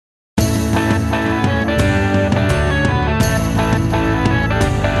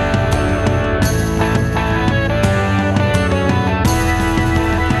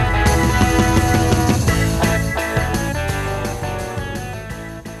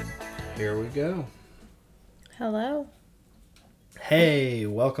Here we go. Hello. Hey,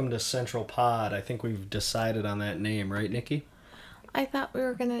 welcome to Central Pod. I think we've decided on that name, right, Nikki? I thought we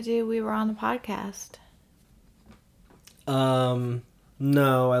were on a podcast.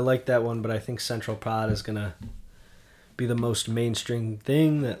 No, I like that one, but I think Central Pod is gonna be the most mainstream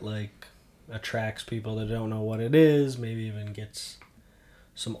thing that, attracts people that don't know what it is, maybe even gets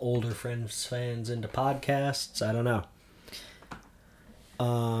some older fans into podcasts. I don't know.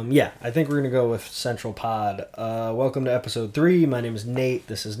 Yeah, I think we're going to go with Central Pod. Welcome to episode 3. My name is Nate.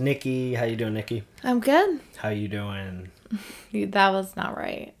 This is Nikki. How you doing, Nikki? I'm good. How you doing? That was not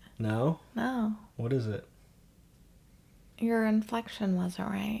right. No? No. What is it? Your inflection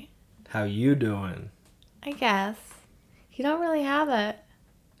wasn't right. How you doing? I guess. You don't really have it.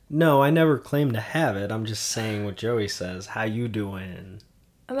 No, I never claim to have it. I'm just saying what Joey says. How you doing?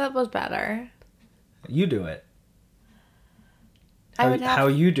 That was better. You do it. How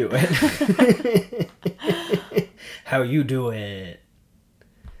you do it? How you do it?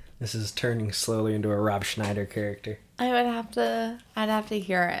 This is turning slowly into a Rob Schneider character. I'd have to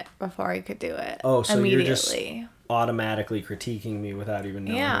hear it before I could do it. Oh, so immediately. You're just automatically critiquing me without even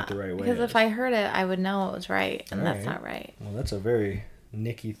knowing what the right way is. Because if I heard it, I would know it was right, and that's not right. Well, that's a very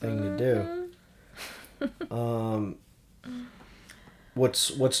Nikki thing to do.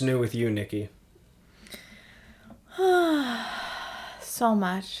 What's new with you, Nikki? So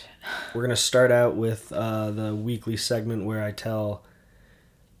much. We're gonna start out with the weekly segment where I tell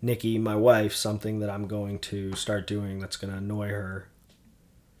Nikki, my wife, something that I'm going to start doing that's gonna annoy her.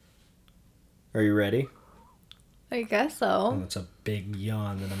 Are you ready? I guess so. And that's a big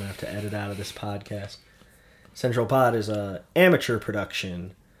yawn that I'm gonna have to edit out of this podcast. Central Pod is a amateur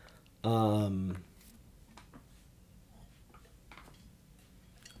production. I'm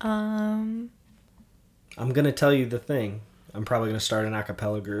gonna tell you the thing. I'm probably gonna start an a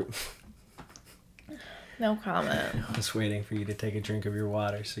cappella group. No comment. I was waiting for you to take a drink of your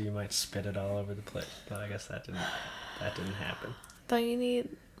water, so you might spit it all over the place. But I guess that didn't happen. Don't you need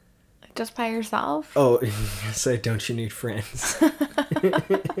just by yourself? Oh, say, don't you need friends?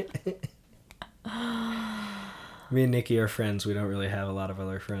 Me and Nikki are friends. We don't really have a lot of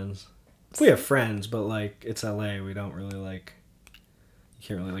other friends. We have friends, but it's LA. We don't really you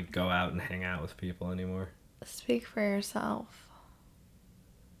can't really go out and hang out with people anymore. Speak for yourself.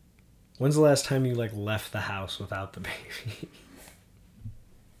 When's the last time you left the house without the baby?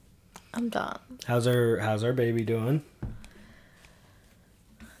 I'm done. How's our baby doing?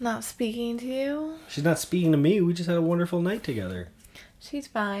 Not speaking to you? She's not speaking to me. We just had a wonderful night together. She's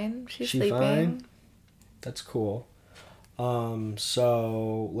fine. She's She sleeping. fine? That's cool.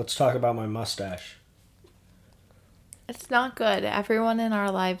 So let's talk about my mustache. It's not good. Everyone in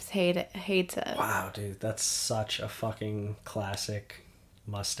our lives hates it. Wow, dude, that's such a fucking classic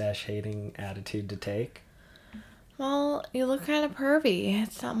mustache hating attitude to take. Well, you look kind of pervy.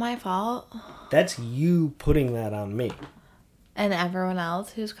 It's not my fault. That's you putting that on me. And everyone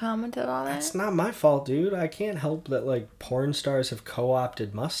else who's commented on it? That's not my fault, dude. I can't help that porn stars have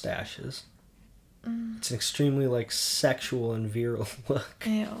co-opted mustaches. It's an extremely sexual and virile look.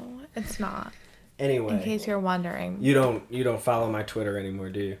 Ew, it's not. Anyway, in case you're wondering, you don't follow my Twitter anymore,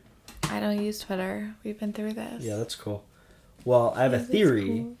 do you? I don't use Twitter. We've been through this. Yeah, that's cool. Well, I have a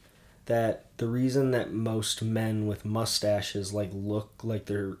theory that the reason that most men with mustaches look like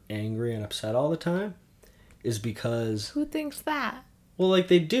they're angry and upset all the time is because... Who thinks that? Well,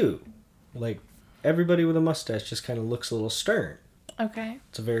 they do. Everybody with a mustache just kind of looks a little stern. Okay.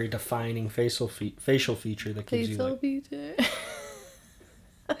 It's a very defining facial feature that gives facial feature.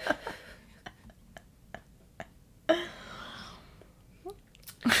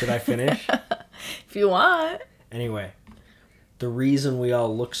 Should I finish? If you want. Anyway, the reason we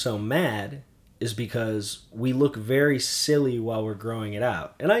all look so mad is because we look very silly while we're growing it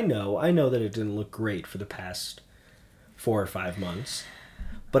out. And I know that it didn't look great for the past 4 or 5 months.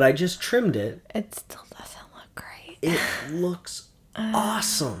 But I just trimmed it. It still doesn't look great. It looks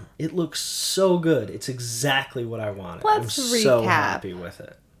awesome. It looks so good. It's exactly what I wanted. I'm so happy with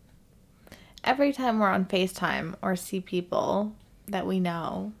it. Every time we're on FaceTime or see people that we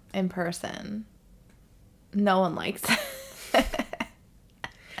know in person, no one likes it.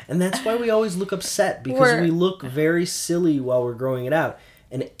 And that's why we always look upset, because we look very silly while we're growing it out.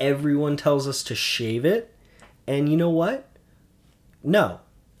 And everyone tells us to shave it. And you know what? No.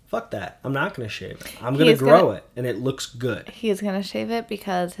 Fuck that. I'm not going to shave it. I'm going to grow it. And it looks good. He's going to shave it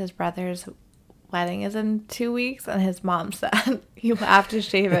because his brother's wedding is in 2 weeks. And his mom said, you have to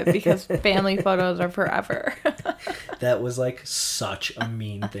shave it because family photos are forever. That was such a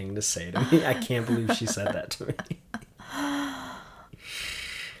mean thing to say to me. I can't believe she said that to me.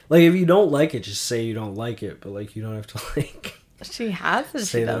 Like, if you don't like it, just say you don't like it. But, like, you don't have to, like... She has to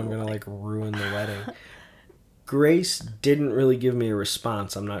say that I'm going to, like, ruin the wedding. Grace didn't really give me a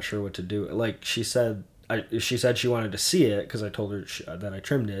response. I'm not sure what to do. Like, she said she wanted to see it because I told her that I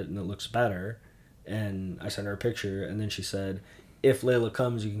trimmed it and it looks better. And I sent her a picture. And then she said, if Layla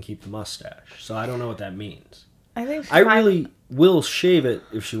comes, you can keep the mustache. So I don't know what that means. I really will shave it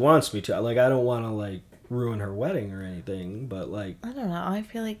if she wants me to. Like, I don't want to, like, ruin her wedding or anything. But, like... I don't know. I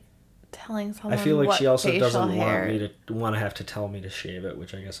feel like telling someone I feel like she also doesn't hair... want to have to tell me to shave it,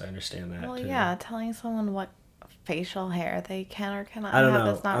 which I guess I understand that. Well, too. Yeah, telling someone what facial hair they can or cannot I don't have.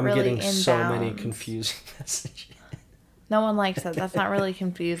 know. That's not I'm really getting so many confusing messages. No one likes it. That's not really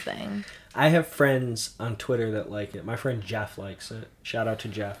confusing. I have friends on Twitter that like it. My friend Jeff likes it. Shout out to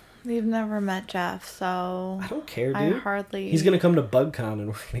Jeff. We've never met Jeff, so... I don't care, dude. He's going to come to BugCon and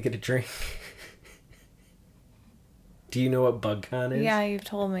we're going to get a drink. Do you know what BugCon is? Yeah, you've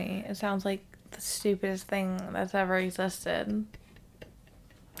told me. It sounds like the stupidest thing that's ever existed.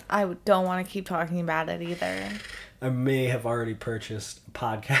 I don't want to keep talking about it either. I may have already purchased a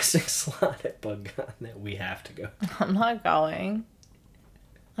podcasting slot at BugCon that we have to go. I'm not going.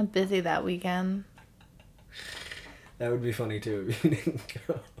 I'm busy that weekend. That would be funny too if you didn't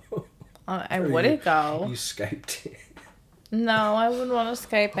go. I wouldn't go. You Skyped in. No, I wouldn't want to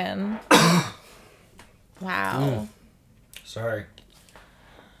Skype in. Wow. Sorry.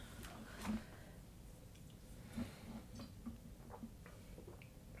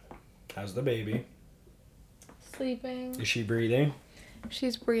 How's the baby? Sleeping. Is she breathing?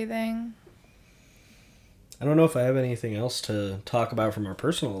 She's breathing. I don't know if I have anything else to talk about from our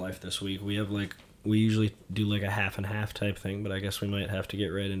personal life this week. We usually do like a half and half type thing, but I guess we might have to get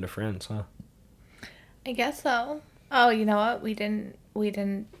right into Friends, huh? I guess so. Oh, you know what? We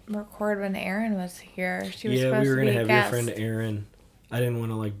didn't record when Erin was here. She was supposed to be a guest. Yeah, we were gonna have your friend Erin. I didn't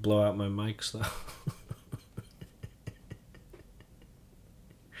want to like blow out my mics though.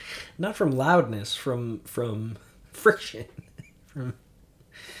 Not from loudness, from friction, from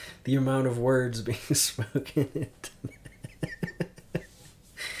the amount of words being spoken.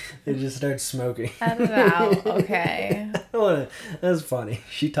 They just start smoking. Cut it out, okay. That's funny.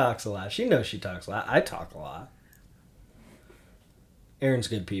 She talks a lot. She knows she talks a lot. I talk a lot. Erin's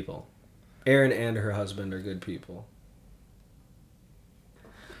good people. Erin and her husband are good people.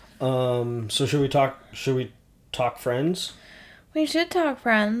 So should we talk Friends? We should talk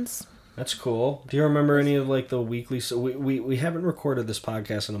Friends. That's cool. Do you remember any of like the weekly? So we haven't recorded this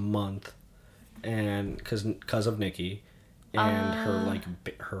podcast in a month, and because of Nikki and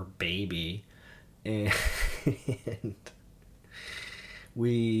her baby, and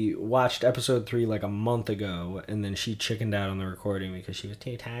we watched episode 3 like a month ago, and then she chickened out on the recording because she was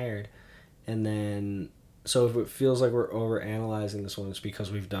too tired, and then so if it feels like we're over analyzing this one, it's because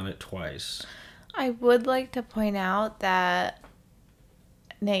we've done it twice. I would like to point out that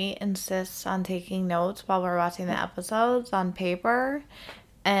Nate insists on taking notes while we're watching the episodes on paper,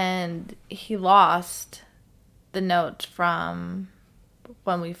 and he lost the notes from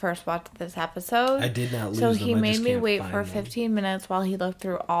when we first watched this episode. I did not lose them. So he made me wait for 15 minutes while he looked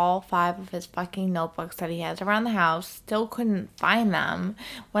through all 5 of his fucking notebooks that he has around the house. Still couldn't find them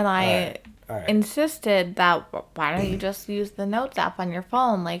when I insisted that, why don't you just use the notes app on your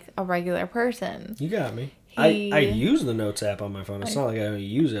phone like a regular person? You got me. I use the Notes app on my phone. It's not like I don't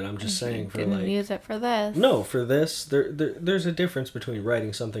use it. I'm just saying for didn't use it for this. No, for this, there's a difference between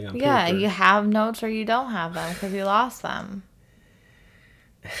writing something on paper. Yeah, you have notes or you don't have them because you lost them.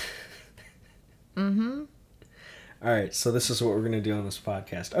 Mm-hmm. All right, so this is what we're going to do on this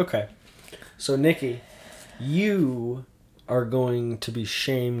podcast. Okay. So, Nikki, you are going to be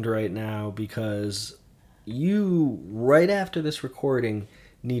shamed right now because you, right after this recording,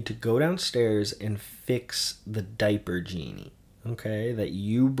 need to go downstairs and fix the diaper genie, okay, that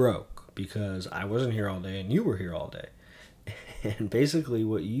you broke because I wasn't here all day and you were here all day. And basically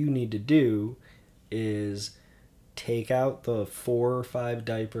what you need to do is take out the 4 or 5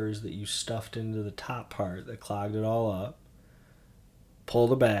 diapers that you stuffed into the top part that clogged it all up, pull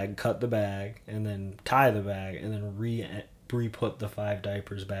the bag, cut the bag, and then tie the bag, and then re-put the 5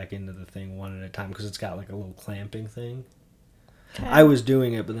 diapers back into the thing one at a time because it's got like a little clamping thing. Okay. I was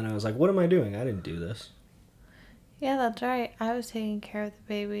doing it, but then I was like, what am I doing? I didn't do this. Yeah, that's right. I was taking care of the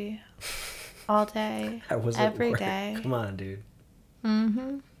baby all day. I was every day. Come on, dude.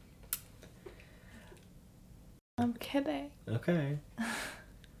 Mm-hmm. I'm kidding. Okay.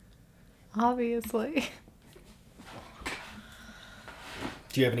 Obviously.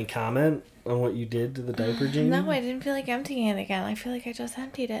 Do you have any comment on what you did to the diaper genie? No, I didn't feel like emptying it again. I feel like I just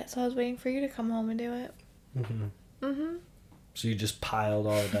emptied it, so I was waiting for you to come home and do it. Mm-hmm. Mm-hmm. So you just piled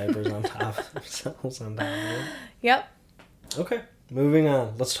all the diapers on top of themselves on top of it? Yep. Okay, moving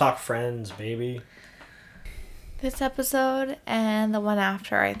on. Let's talk Friends, baby. This episode and the one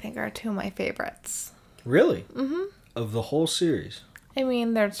after, I think, are two of my favorites. Really? Mm-hmm. Of the whole series? I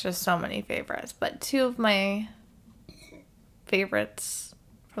mean, there's just so many favorites, but two of my favorites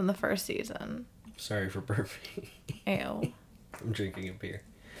from the first season. Sorry for burping. Ew. I'm drinking a beer.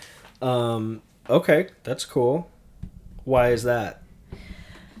 Okay, that's cool. Why is that?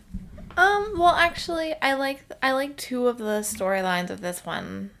 Well, actually, I like two of the storylines of this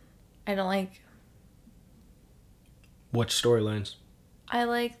one. I don't like... What storylines? I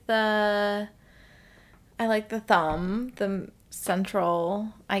like the thumb, the central,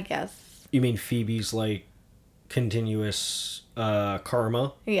 I guess. You mean Phoebe's, like, continuous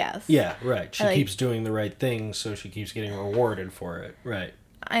karma? Yes. Yeah, right. She keeps doing the right thing, so she keeps getting rewarded for it. Right.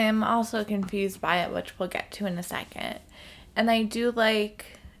 I am also confused by it, which we'll get to in a second. And I do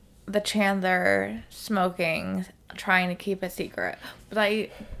like the Chandler smoking, trying to keep it secret. But I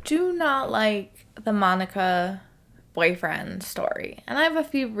do not like the Monica boyfriend story. And I have a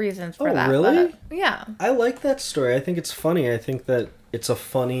few reasons for that. Oh, really? Yeah. I like that story. I think it's funny. I think that it's a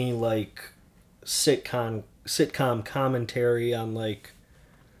funny, like, sitcom commentary on, like...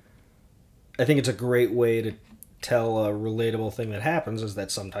 I think it's a great way to tell a relatable thing that happens is that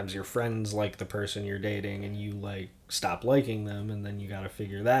sometimes your friends like the person you're dating and you, like, stop liking them and then you gotta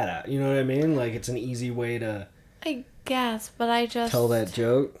figure that out. You know what I mean? Like, it's an easy way to... I guess, but I just... Tell that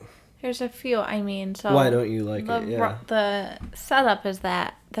joke? There's a few, I mean, so... Why don't you like it? Yeah. The setup is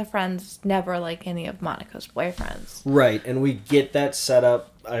that the friends never like any of Monica's boyfriends. Right, and we get that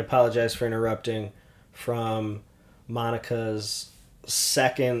setup, I apologize for interrupting, from Monica's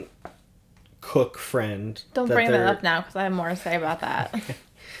second cook friend. Don't bring that up now, because I have more to say about that.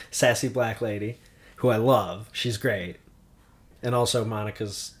 Sassy black lady, who I love. She's great. And also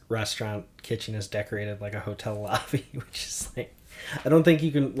Monica's restaurant kitchen is decorated like a hotel lobby, which is like... I don't think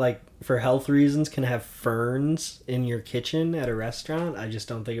you can, like, for health reasons, can have ferns in your kitchen at a restaurant. I just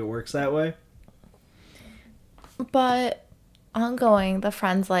don't think it works that way. But ongoing, the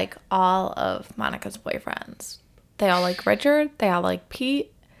friends like all of Monica's boyfriends. They all like Richard. They all like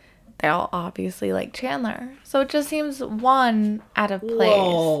Pete. They all obviously like Chandler. So it just seems, one, out of place.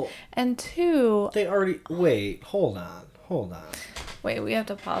 Whoa. And two... They already... Wait, hold on. Wait, we have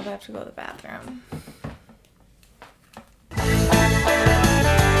to pause. I have to go to the bathroom.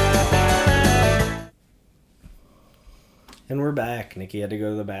 And we're back. Nikki had to go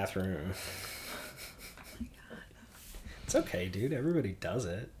to the bathroom. Oh my God. It's okay, dude. Everybody does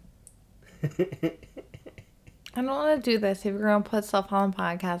it. I don't want to do this. If you're going to put stuff on the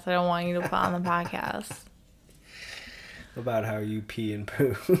podcast, I don't want you to put on the podcast. About how you pee and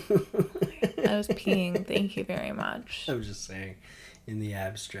poo. I was peeing. Thank you very much. I was just saying, in the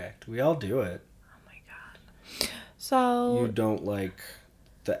abstract. We all do it. Oh my God. So... You don't like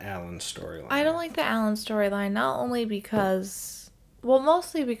the Alan storyline. I don't like the Alan storyline, not only because... Well,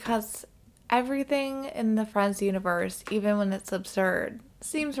 mostly because everything in the Friends universe, even when it's absurd,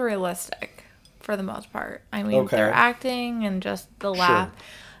 seems realistic for the most part. I mean, their acting and just the laugh. Sure.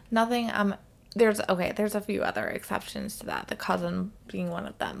 Nothing... There's a few other exceptions to that, the cousin being one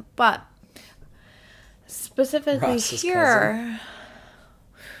of them. But specifically Ross's here... Cousin.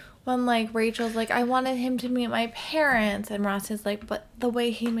 When, like, Rachel's like, I wanted him to meet my parents. And Ross is like, but the way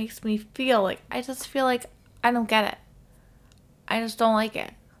he makes me feel, like, I just feel like I don't get it. I just don't like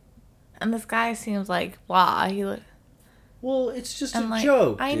it. And this guy seems like, blah. Well, it's just a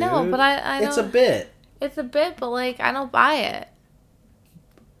joke, I dude. know, but I don't... It's a bit. It's a bit, but, like, I don't buy it.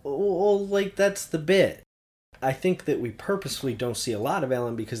 Well, like, that's the bit. I think that we purposefully don't see a lot of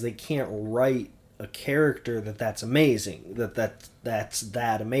Ellen because they can't write a character that's amazing, that's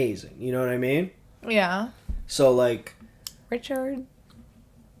that amazing. You know what I mean? Yeah. So, like... Richard.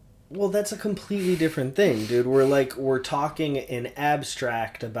 Well, that's a completely different thing, dude. We're talking in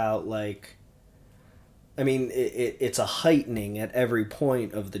abstract about, like... I mean, it's a heightening at every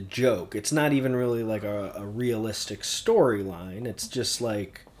point of the joke. It's not even really, like, a realistic storyline. It's just,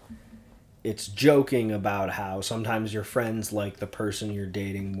 like... It's joking about how sometimes your friends like the person you're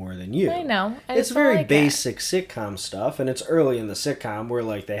dating more than you. I know. It's very like basic sitcom stuff, and it's early in the sitcom where,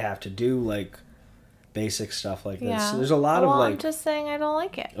 like, they have to do, like, basic stuff like this. So there's a lot of, like... I'm just saying I don't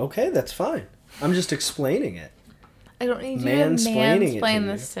like it. Okay, that's fine. I'm just explaining it. I don't need you to mansplain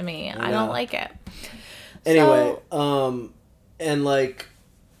this to me. I don't like it. Anyway, and, like...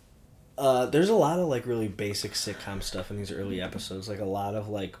 there's a lot of, like, really basic sitcom stuff in these early episodes. Like, a lot of,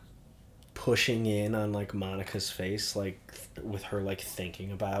 like... pushing in on, like, Monica's face, like, with her, like,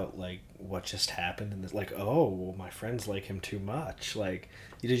 thinking about, like, what just happened? And like, oh, well, my friends like him too much. Like,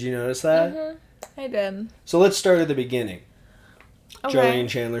 did you notice that? Mm-hmm. I did. So let's start at the beginning. Okay. Joey and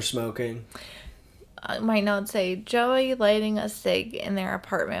Chandler smoking. My notes say Joey lighting a cig in their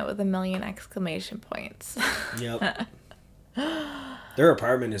apartment with 1,000,000 exclamation points. Yep. Their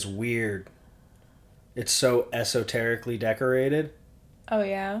apartment is weird. It's so esoterically decorated. Oh,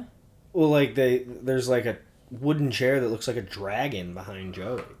 yeah? Well, like, there's like a wooden chair that looks like a dragon behind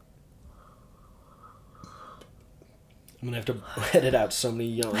Joey. I'm going to have to edit out so many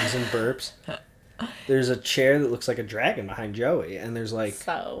yawns and burps. There's a chair that looks like a dragon behind Joey, and there's like...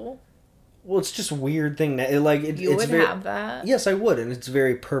 So? Well, it's just a weird thing. You would have that? Yes, I would, and it's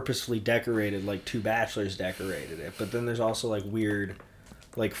very purposefully decorated, like Two Bachelors decorated it. But then there's also like weird,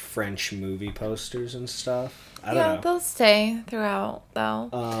 like French movie posters and stuff. I don't know. They'll stay throughout, though.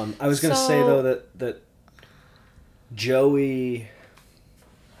 I was gonna say though that Joey.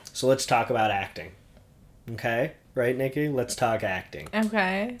 So let's talk about acting. Okay, right, Nikki? Let's talk acting.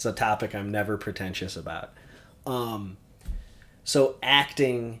 Okay. It's a topic I'm never pretentious about. So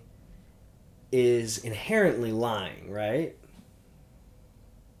acting is inherently lying, right?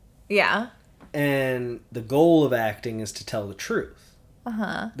 Yeah. And the goal of acting is to tell the truth.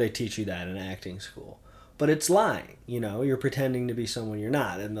 Uh-huh. They teach you that in acting school. But it's lying, you're pretending to be someone you're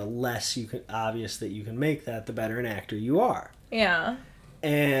not, and the less obvious that you can make that, the better an actor you are. Yeah.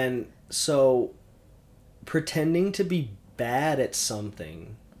 And so pretending to be bad at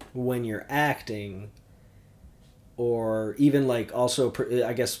something when you're acting, or even like also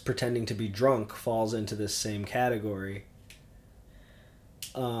I guess pretending to be drunk falls into this same category.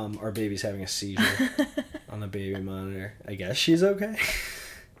 Our baby's having a seizure on the baby monitor. I guess she's okay.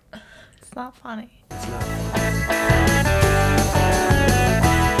 It's not funny. It's not funny.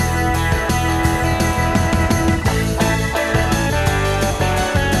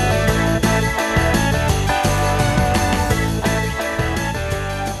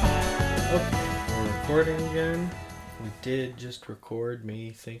 Okay, we're recording again. We did just record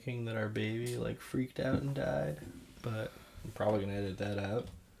me thinking that our baby like freaked out and died, but I'm probably gonna edit that out.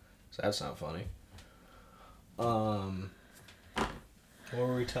 So that's not funny. What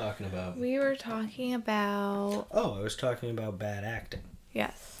were we talking about? We were talking about... Oh, I was talking about bad acting.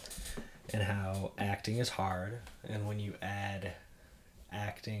 Yes. And how acting is hard, and when you add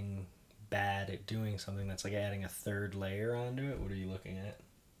acting bad at doing something, that's like adding a third layer onto it. What are you looking at?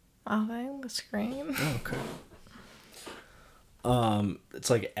 Nothing. The screen. Oh, okay. It's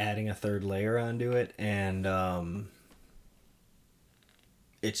like adding a third layer onto it, and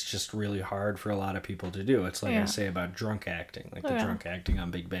it's just really hard for a lot of people to do. It's like I say about drunk acting. Like the drunk acting on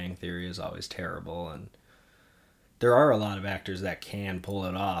Big Bang Theory is always terrible, and there are a lot of actors that can pull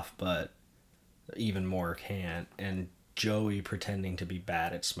it off, but even more can't. And Joey pretending to be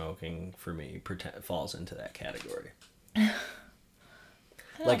bad at smoking, for me, falls into that category.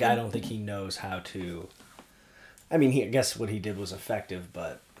 Like, I don't think he knows how to... I mean, I guess what he did was effective,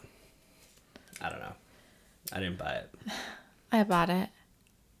 but I don't know. I didn't buy it. I bought it.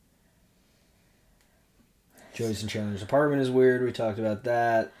 Joyce and Chandler's apartment is weird. We talked about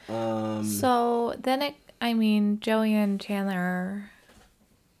that. So then Joey and Chandler are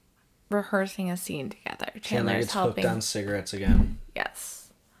rehearsing a scene together. Chandler gets hooked on cigarettes again.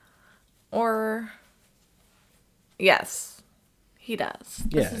 Yes. Or... Yes. He does.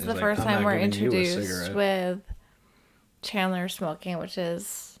 This is the first time we're introduced with Chandler smoking, which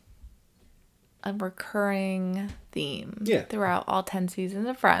is a recurring theme throughout all 10 seasons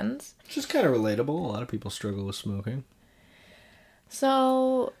of Friends. Which is kind of relatable. A lot of people struggle with smoking.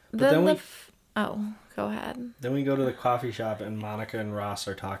 So, go ahead. Then we go to the coffee shop and Monica and Ross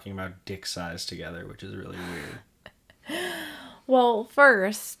are talking about dick size together, which is really weird. Well,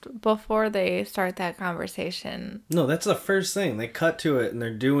 first, before they start that conversation... No, that's the first thing. They cut to it and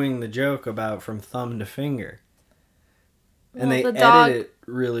they're doing the joke about from thumb to finger. And they edit it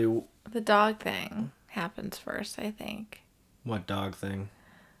really... The dog thing happens first, I think. What dog thing?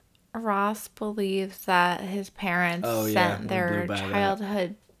 Ross believes that his parents sent their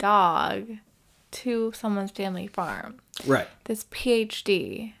childhood dog to someone's family farm. Right. This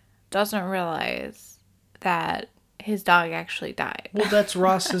PhD doesn't realize that his dog actually died. Well, that's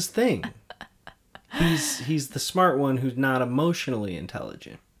Ross's thing. He's the smart one who's not emotionally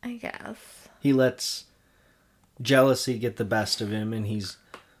intelligent. I guess. He lets jealousy get the best of him, and he's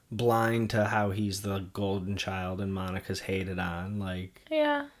blind to how he's the golden child and Monica's hated on. Like,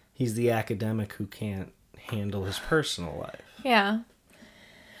 yeah. He's the academic who can't handle his personal life. Yeah.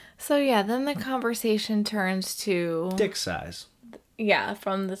 So, then the conversation turns to... dick size. Yeah,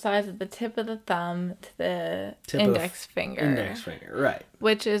 from the size of the tip of the thumb to the index finger. Index finger, right.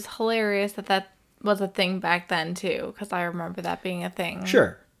 Which is hilarious that was a thing back then, too, because I remember that being a thing.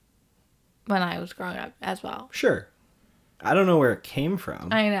 Sure. When I was growing up as well. Sure. I don't know where it came from.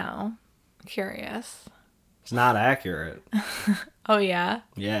 I know. Curious. It's not accurate. Oh, yeah?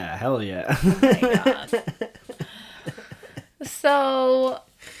 Yeah, hell yeah. Oh, my God. So,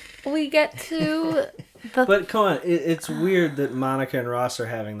 we get to But come on, it's weird that Monica and Ross are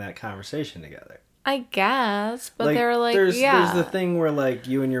having that conversation together. I guess, but like, they're like, there's the yeah. thing where like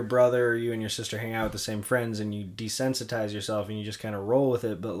you and your brother or you and your sister hang out with the same friends and you desensitize yourself and you just kind of roll with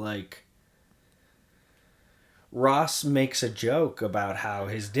it, but like Ross makes a joke about how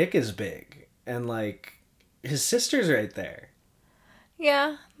his dick is big and like his sister's right there.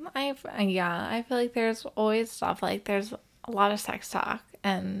 Yeah, I feel like there's always stuff like there's a lot of sex talk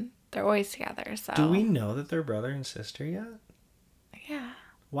and they're always together. So do we know that they're brother and sister yet? Yeah.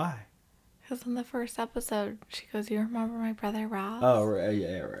 Why? Because in the first episode, she goes, "You remember my brother Ross?" Oh, right,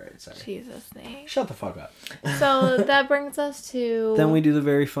 yeah, right. Sorry. Jesus, Nate. Shut the fuck up. So that brings us to. Then we do the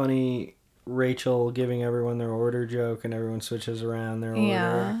very funny Rachel giving everyone their order joke, and everyone switches around their order.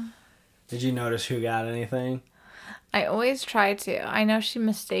 Yeah. Did you notice who got anything? I always try to. I know she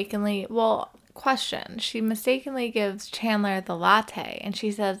mistakenly. Well, question. She mistakenly gives Chandler the latte, and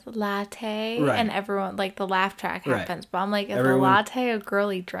she says latte, right. And everyone like the laugh track happens. Right. But I'm like, is everyone... the latte a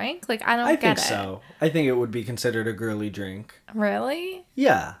girly drink? Like I don't get it. I think so. I think it would be considered a girly drink. Really?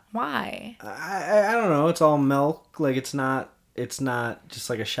 Yeah. Why? I don't know. It's all milk. Like it's not just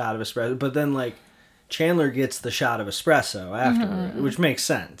like a shot of espresso. But then like Chandler gets the shot of espresso afterward, which makes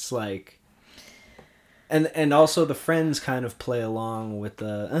sense. Like. And also the friends kind of play along with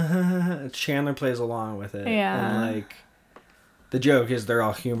the Chandler plays along with it. Yeah. And like the joke is they're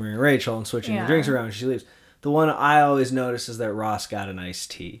all humoring Rachel and switching the drinks around when she leaves. The one I always notice is that Ross got an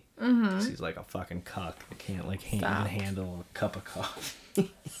iced tea. Mm-hmm. He's like a fucking cuck that can't like handle a cup of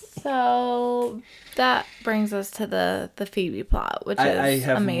coffee. So that brings us to the Phoebe plot, which is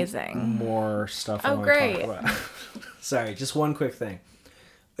amazing. More stuff I want to talk about. Sorry, just one quick thing.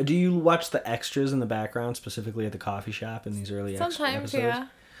 Do you watch the extras in the background, specifically at the coffee shop in these early episodes? Sometimes, yeah.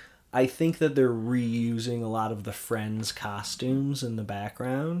 I think that they're reusing a lot of the Friends costumes in the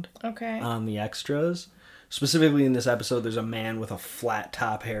background. Okay. On the extras. Specifically in this episode, there's a man with a flat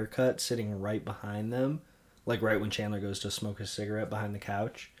top haircut sitting right behind them. Like right when Chandler goes to smoke his cigarette behind the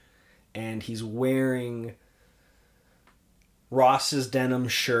couch. And he's wearing Ross's denim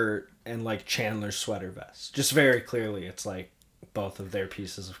shirt and like Chandler's sweater vest. Just very clearly, it's like both of their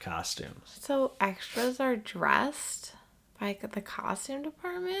pieces of costumes. So extras are dressed by the costume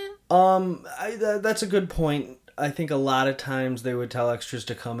department? That's a good point. I think a lot of times they would tell extras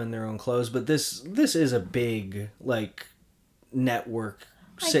to come in their own clothes, but this is a big like network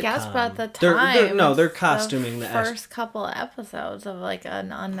sitcom. I guess, but at the time, they're costuming the first couple of episodes of like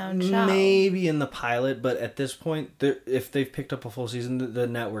an unknown show. Maybe in the pilot, but at this point, if they've picked up a full season, the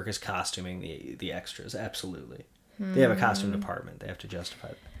network is costuming the extras. Absolutely. They have a costume department. They have to justify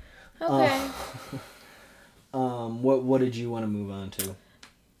it. Okay. What did you want to move on to?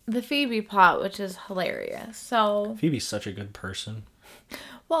 The Phoebe plot, which is hilarious. So Phoebe's such a good person.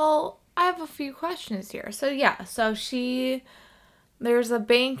 Well, I have a few questions here. So there's a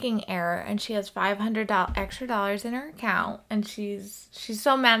banking error, and she has $500 extra dollars in her account, and she's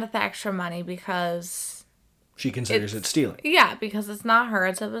so mad at the extra money because she considers it stealing. Yeah, because it's not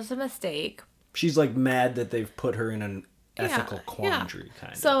hers. It was a mistake. She's like mad that they've put her in an ethical quandary,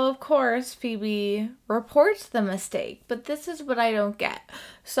 kind of. So, of course, Phoebe reports the mistake, but this is what I don't get.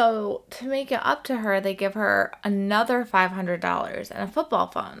 So, to make it up to her, they give her another $500 and a football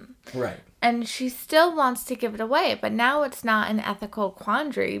phone. Right. And she still wants to give it away, but now it's not an ethical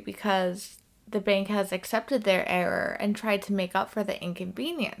quandary because the bank has accepted their error and tried to make up for the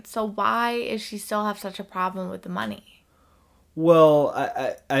inconvenience. So, why does she still have such a problem with the money? Well,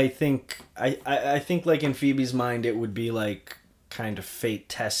 I think like in Phoebe's mind it would be like kind of fate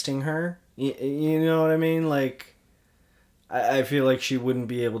testing her. You know what I mean? Like I feel like she wouldn't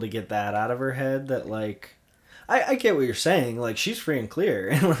be able to get that out of her head that like I get what you're saying. Like she's free and clear,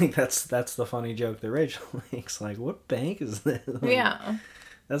 and like that's the funny joke that Rachel makes. Like what bank is this? Like, yeah,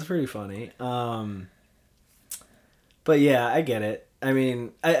 that's pretty funny. But yeah, I get it. I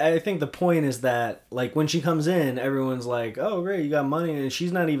mean, I think the point is that, like, when she comes in, everyone's like, oh, great, you got money. And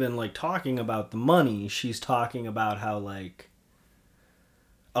she's not even, like, talking about the money. She's talking about how, like,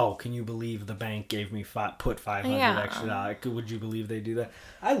 oh, can you believe the bank gave me put $500 extra dollars? Would you believe they do that?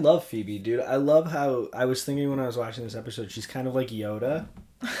 I love Phoebe, dude. I love how, I was thinking when I was watching this episode, she's kind of like Yoda.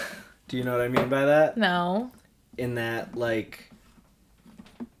 Do you know what I mean by that? No. In that, like,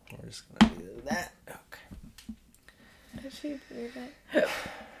 just gonna do that. Okay. Did she do that?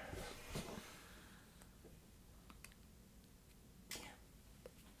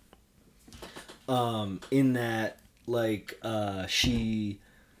 In that, like, she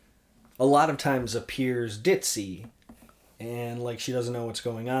a lot of times appears ditzy and like she doesn't know what's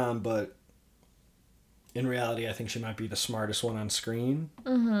going on, but in reality I think she might be the smartest one on screen.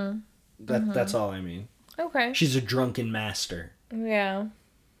 That's all I mean. Okay. She's a drunken master. Yeah.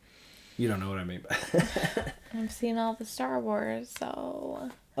 You don't know what I mean by I've seen all the Star Wars, so.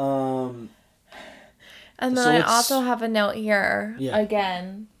 And then so I also have a note here. Yeah.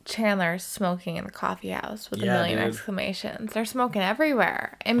 Again, Chandler's smoking in the coffee house with a million exclamations. They're smoking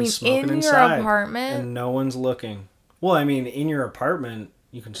everywhere. I mean, in inside, your apartment. And no one's looking. Well, I mean, in your apartment,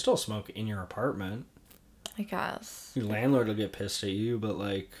 you can still smoke in your apartment. I guess. Your landlord will get pissed at you, but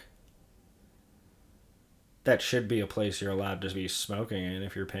like, that should be a place you're allowed to be smoking in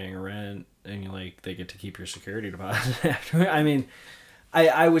if you're paying rent and you like they get to keep your security deposit after. I mean,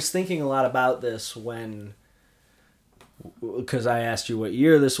 I was thinking a lot about this because I asked you what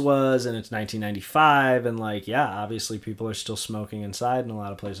year this was, and it's 1995, and like, yeah, obviously people are still smoking inside in a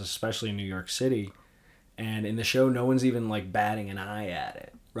lot of places, especially in New York City. And in the show, no one's even like batting an eye at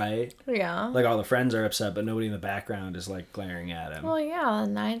it, right? Yeah. Like all the friends are upset, but nobody in the background is like glaring at him. Well, yeah,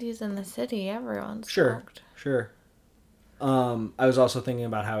 the 90s in the city, everyone smoked. Sure. I was also thinking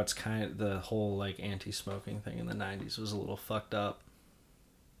about how it's kind of the whole like anti-smoking thing in the 90s was a little fucked up.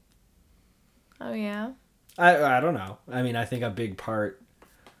 Oh, yeah? I don't know. I mean, I think a big part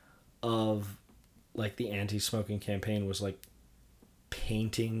of like the anti-smoking campaign was like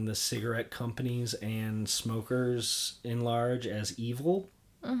painting the cigarette companies and smokers in large as evil.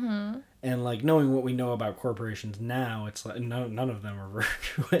 Mm-hmm. And like knowing what we know about corporations now, it's like none of them are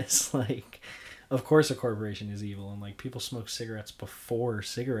virtuous. Like, of course a corporation is evil, and like people smoke cigarettes before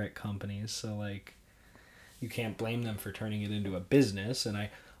cigarette companies, so like you can't blame them for turning it into a business. And I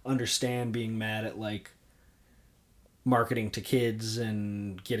understand being mad at like marketing to kids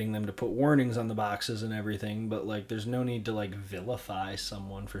and getting them to put warnings on the boxes and everything, but like there's no need to like vilify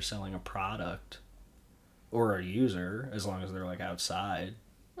someone for selling a product or a user as long as they're like outside.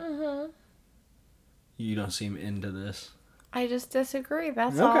 Mm-hmm. You don't seem into this. I just disagree,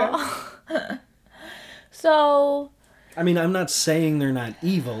 that's all. So I mean, I'm not saying they're not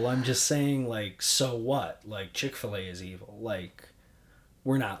evil. I'm just saying, like, so what? Like, Chick-fil-A is evil. Like,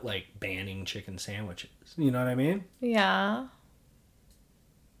 we're not, like, banning chicken sandwiches. You know what I mean? Yeah.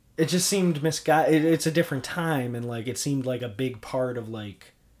 It just seemed misguided. It's a different time, and, like, it seemed like a big part of,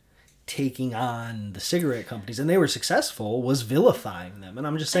 like, taking on the cigarette companies, and they were successful, was vilifying them. And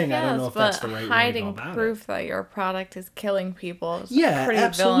I'm just saying, I don't know if that's the right way to go about it. Hiding proof that your product is killing people is a pretty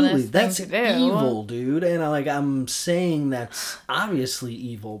absolutely. That's thing to do. Evil, dude. And I'm saying that's obviously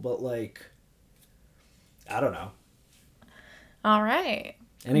evil, but like, I don't know. All right.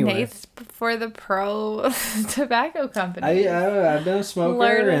 Anyway, Nate's for the pro tobacco company. I've been a smoker.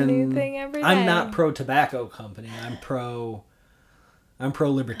 Learn a new thing every day. I'm not pro tobacco company. I'm pro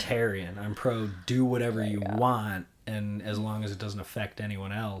libertarian. I'm pro do whatever you want, and as long as it doesn't affect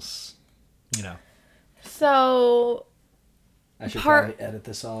anyone else, you know. So I should probably edit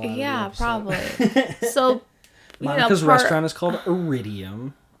this all out. Yeah, probably. So Monica's restaurant is called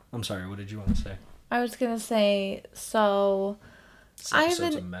Iridium. I'm sorry, what did you want to say? I was gonna say, so this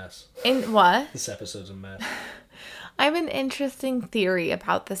episode's a mess. In what? This episode's a mess. I have an interesting theory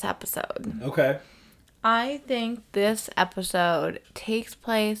about this episode. Okay. I think this episode takes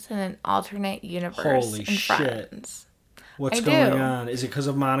place in an alternate universe. Holy shit. Friends. What's going on? Is it because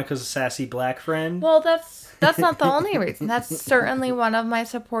of Monica's sassy black friend? Well, that's not the only reason. That's certainly one of my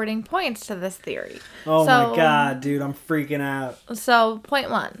supporting points to this theory. Oh my god, dude, I'm freaking out. So,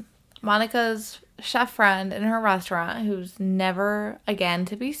 point one. Monica's chef friend in her restaurant, who's never again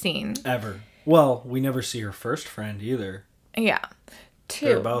to be seen. Ever. Well, we never see her first friend either. Yeah. 2.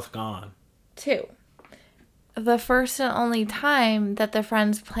 They're both gone. 2. The first and only time that the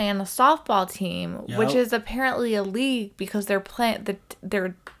friends play on a softball team, which is apparently a league because their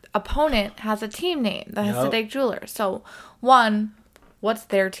opponent has a team name, the Hasidic Jewelers. So, 1, what's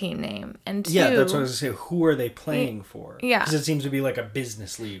their team name? And 2, yeah, that's what I was going to say. Who are they playing for? Yeah. Because it seems to be like a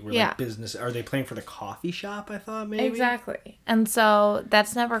business league. Like business. Are they playing for the coffee shop, I thought, maybe? Exactly. And so,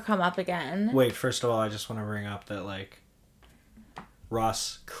 that's never come up again. Wait, first of all, I just want to bring up that, like,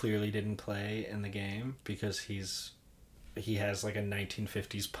 Ross clearly didn't play in the game because he has like a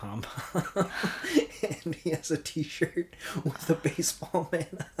 1950s pom pom and he has a t-shirt with a baseball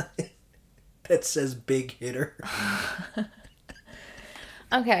man on it that says big hitter.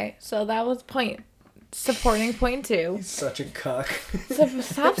 Okay, so that was point supporting point 2. He's such a cuck. So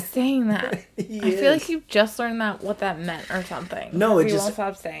stop saying that. I feel like you just learned what that meant or something. No, it you just won't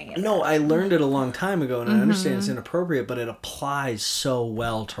stop saying it. No, I learned it a long time ago, and I understand it's inappropriate, but it applies so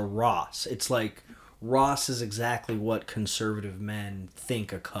well to Ross. It's like Ross is exactly what conservative men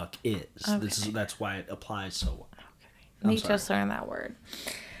think a cuck is. Okay. That's why it applies so well. Okay. Me just learned that word.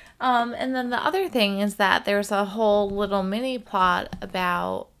 And then the other thing is that there's a whole little mini plot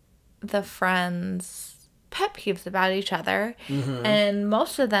about the friends' pet peeves about each other. And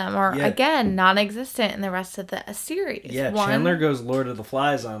most of them are, again, non-existent in the rest of the series. Yeah, Chandler goes Lord of the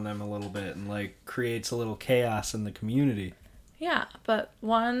Flies on them a little bit and, like, creates a little chaos in the community. Yeah, but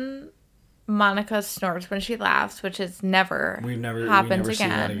one, Monica snorts when she laughs, which is never happens again. See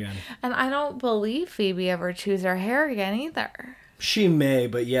that again. And I don't believe Phoebe ever chews her hair again either. She may,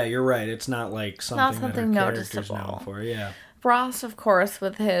 but yeah, you're right. It's not like something that her character's known for. Yeah. Ross, of course,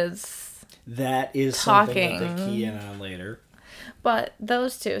 with his that is talking. Something that they key in on later. But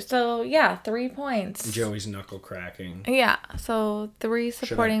those two. So, yeah, 3 points. Joey's knuckle cracking. Yeah, so 3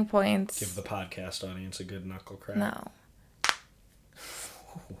 supporting points. Give the podcast audience a good knuckle crack. No.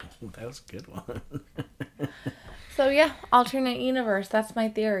 That was a good one. So, yeah, alternate universe. That's my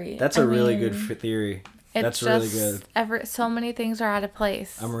theory. That's a really good theory. That's really good. So many things are out of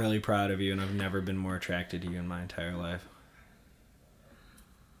place. I'm really proud of you, and I've never been more attracted to you in my entire life.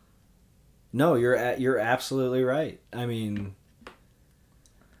 No, you're absolutely right. I mean,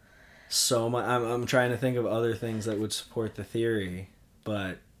 so much. I'm trying to think of other things that would support the theory,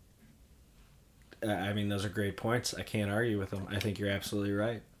 but I mean, those are great points. I can't argue with them. I think you're absolutely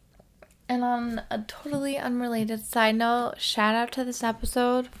right. And on a totally unrelated side note, shout out to this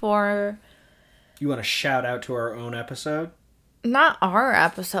episode for... You want to shout out to our own episode? Not our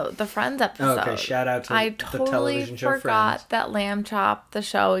episode, the Friends episode. Okay, shout out to the television show Friends. I totally forgot that Lamb Chop, the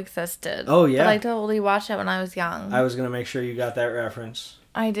show, existed. Oh, yeah. But I totally watched it when I was young. I was going to make sure you got that reference.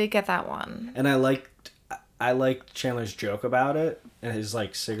 I did get that one. And I liked Chandler's joke about it and his,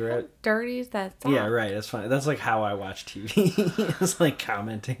 like, cigarette. How dirty is that song? Yeah, right. That's fine. That's, like, how I watch TV. It's, like,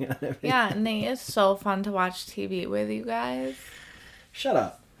 commenting on everything. Yeah, Nate is so fun to watch TV with you guys. Shut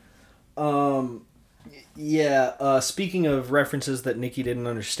up. Yeah, speaking of references that Nikki didn't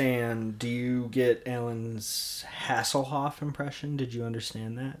understand, do you get Alan's Hasselhoff impression? Did you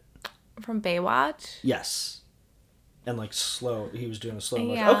understand that? From Baywatch? Yes. And, like, slow. He was doing a slow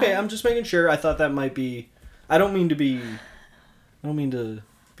motion. Yeah. Okay, I'm just making sure. I thought that might be... I don't mean to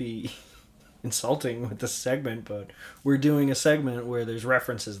be insulting with this segment, but we're doing a segment where there's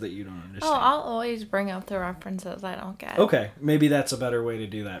references that you don't understand. Oh, I'll always bring up the references I don't get. Okay, maybe that's a better way to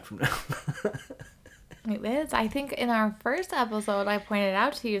do that from now. It is. I think in our first episode, I pointed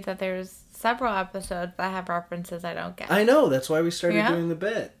out to you that there's several episodes that have references I don't get. I know. That's why we started doing the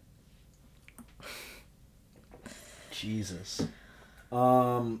bit. Jesus.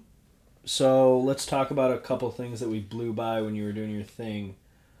 So let's talk about a couple things that we blew by when you were doing your thing,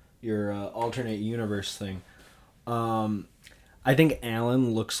 your alternate universe thing. I think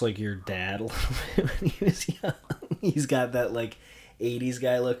Alan looks like your dad a little bit when he was young. He's got that, like, 80s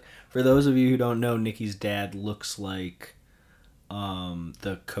guy look. For those of you who don't know, Nikki's dad looks like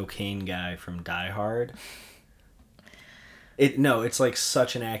the cocaine guy from Die Hard. It's like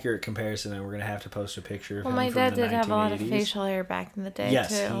such an accurate comparison, and we're gonna have to post a picture of him. My from dad the did 1980s. have a lot of facial hair back in the day.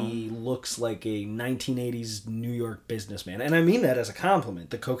 Yes, too. he looks like a 1980s New York businessman, and I mean that as a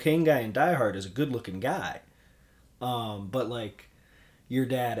compliment. The cocaine guy in Die Hard is a good-looking guy, but like your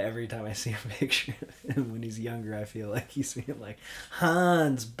dad, every time I see a picture of him when he's younger, I feel like he's being like,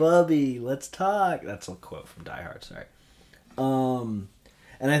 Hans, Bubby, let's talk. That's a quote from Die Hard, sorry. And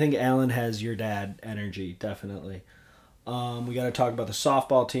I think Alan has your dad energy, definitely. We got to talk about the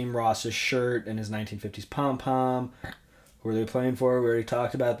softball team, Ross's shirt and his 1950s pom-pom. Who are they playing for? We already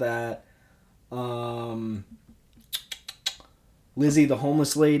talked about that. Lizzie, the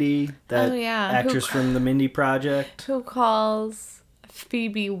homeless lady, that actress from the Mindy Project. Who calls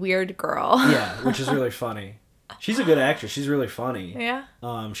Phoebe Weird Girl. Yeah, which is really funny. She's a good actress. She's really funny. Yeah.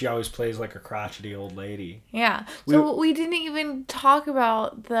 She always plays like a crotchety old lady. Yeah. So we didn't even talk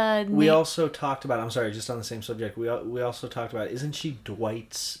about the... We also talked about... I'm sorry, just on the same subject. We also talked about... Isn't she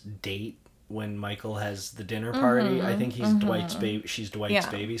Dwight's date when Michael has the dinner party? Mm-hmm, I think he's Dwight's she's Dwight's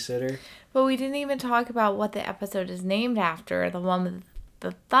babysitter. But we didn't even talk about what the episode is named after. The one with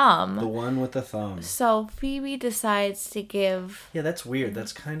the thumb. The one with the thumb. So Phoebe decides to give... Yeah, that's weird.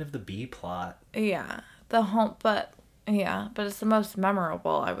 That's kind of the B plot. Yeah. But it's the most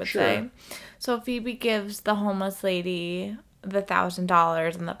memorable, I would say. So Phoebe gives the homeless lady the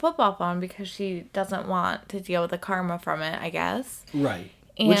 $1,000 and the football phone because she doesn't want to deal with the karma from it, I guess. Right.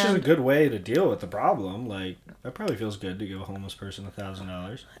 And which is a good way to deal with the problem. Like, that probably feels good to give a homeless person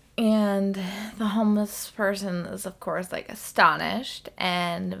 $1,000. And the homeless person is, of course, like, astonished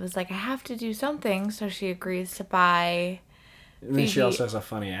and was like, I have to do something. So she agrees to buy And then she also has a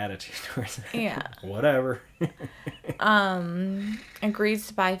funny attitude towards it. Yeah. Whatever. Agrees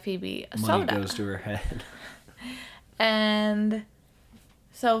to buy Phoebe a Money soda. goes to her head. And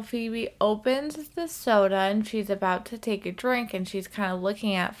so Phoebe opens the soda and she's about to take a drink and she's kind of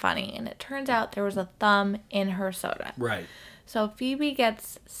looking at funny. And it turns out there was a thumb in her soda. Right. So Phoebe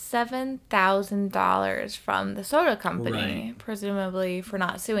gets $7,000 from the soda company, Right. presumably for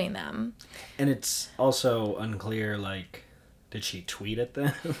not suing them. And it's also unclear, like, did she tweet at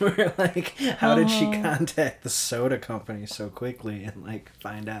them? Or, like, how did she contact the soda company so quickly and, like,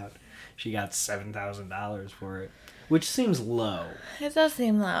 find out she got $7,000 for it? Which seems low. It does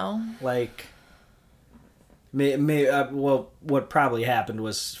seem low. Like, well, what probably happened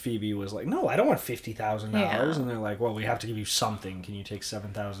was Phoebe was like, no, I don't want $50,000. Yeah. And they're like, well, we have to give you something. Can you take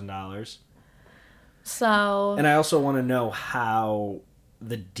 $7,000? So... And I also want to know how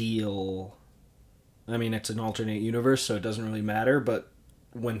the deal... I mean, it's an alternate universe, so it doesn't really matter, but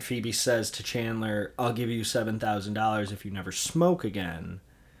when Phoebe says to Chandler, I'll give you $7,000 if you never smoke again,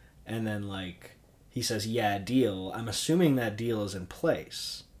 and then, like, he says, yeah, deal, I'm assuming that deal is in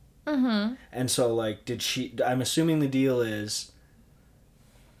place. Mm-hmm. And so, like, I'm assuming the deal is,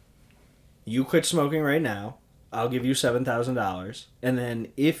 you quit smoking right now, I'll give you $7,000, and then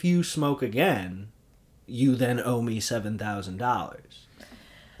if you smoke again, you then owe me $7,000.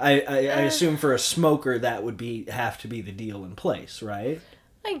 I assume for a smoker that would have to be the deal in place, right?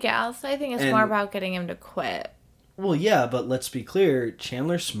 I guess. I think it's more about getting him to quit. Well, yeah, but let's be clear,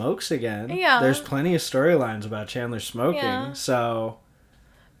 Chandler smokes again. Yeah. There's plenty of storylines about Chandler smoking, so...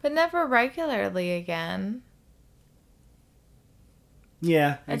 But never regularly again.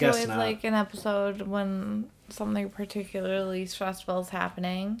 Yeah, I guess It's always not. like an episode when something particularly stressful is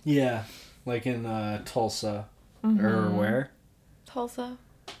happening. Yeah, like in Tulsa. Or where? Tulsa?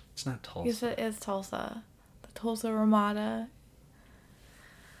 It's not Tulsa. Yes, it is Tulsa. The Tulsa Ramada.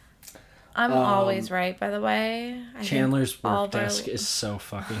 I'm always right, by the way. Chandler's work desk is so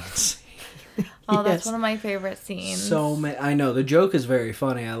fucking insane. Oh, that's one of my favorite scenes. I know, the joke is very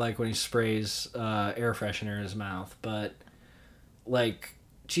funny. I like when he sprays air freshener in his mouth, but, like,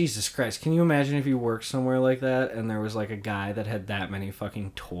 Jesus Christ, can you imagine if you worked somewhere like that and there was, like, a guy that had that many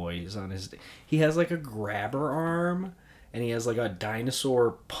fucking toys on his... He has, like, a grabber arm, and he has, like, a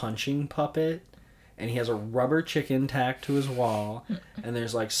dinosaur punching puppet, and he has a rubber chicken tacked to his wall, and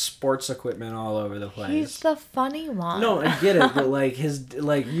there's, like, sports equipment all over the place. He's the funny one. No, I get it, but, like,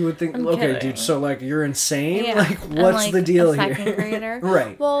 you would think, okay, dude, so, like, you're insane? Yeah. Like, what's the deal here? Second grader.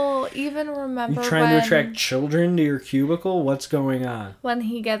 Right. Well, even remember You trying to attract children to your cubicle? What's going on? when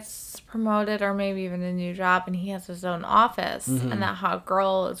he gets promoted or maybe even a new job and he has his own office and that hot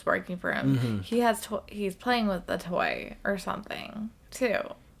girl is working for him. He's playing with the toy or something, too.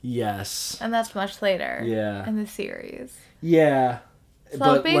 Yes. And that's much later Yeah. in the series. Yeah. So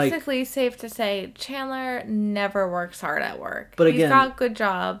but, basically, safe to say, Chandler never works hard at work. But he's again, got good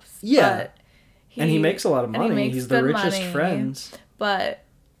jobs. yeah. But and he makes a lot of and he money. makes He's the good richest money, friends. But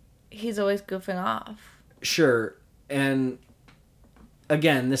he's always goofing off. Sure. And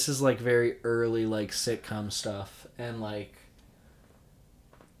again, this is like very early like sitcom stuff, and like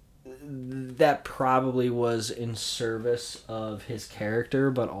that probably was in service of his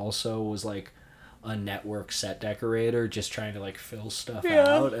character, but also was like a network set decorator just trying to like fill stuff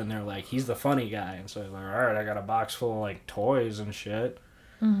out, and they're like, he's the funny guy, and so he's like, all right, I got a box full of like toys and shit.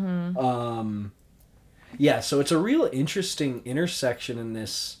 Yeah, so it's a real interesting intersection in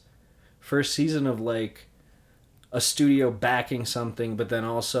this first season of like a studio backing something, but then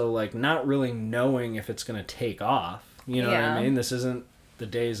also like not really knowing if it's gonna take off. You know what I mean? This isn't the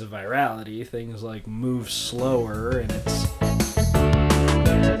days of virality. Things like move slower, and it's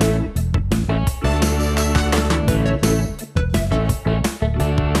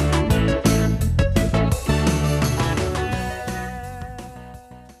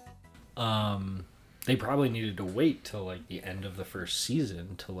they probably needed to wait till like the end of the first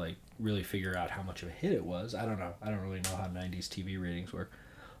season to like really figure out how much of a hit it was. I don't know. I don't really know how 90s TV ratings work.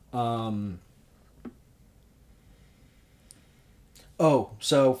 Oh,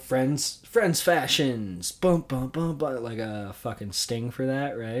 so Friends Fashions. Bum, bum, bum, bum. Like a fucking sting for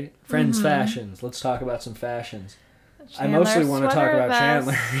that, right? Friends Fashions. Let's talk about some fashions. I mostly want to talk about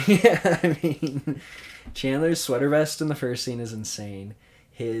Chandler. Yeah, I mean, Chandler's sweater vest in the first scene is insane.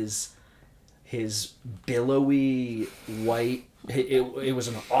 His billowy white It was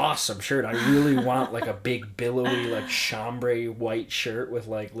an awesome shirt. I really want like a big billowy like chambray white shirt with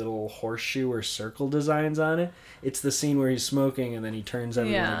like little horseshoe or circle designs on it. It's the scene where he's smoking and then he turns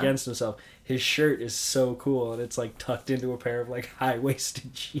everyone against himself. His shirt is so cool and it's like tucked into a pair of like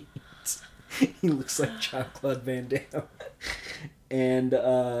high-waisted jeans. He looks like Jean-Claude Van Damme. And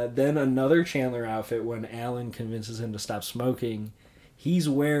then another Chandler outfit when Alan convinces him to stop smoking. He's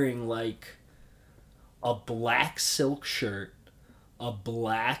wearing like a black silk shirt, a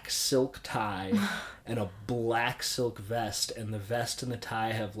black silk tie, and a black silk vest. And the vest and the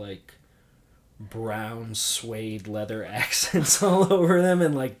tie have like brown suede leather accents all over them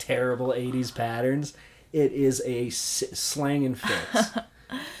and like terrible 80s patterns. It is a slang and fits.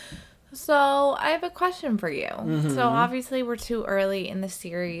 So I have a question for you. Mm-hmm. So obviously we're too early in the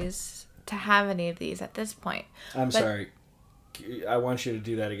series to have any of these at this point. I'm sorry. I want you to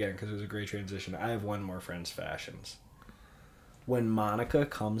do that again because it was a great transition. I have one more Friends fashions. When Monica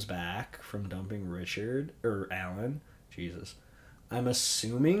comes back from dumping Richard, or Alan, Jesus, I'm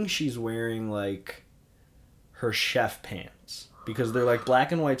assuming she's wearing like her chef pants because they're like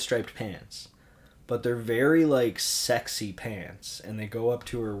black and white striped pants, but they're very like sexy pants and they go up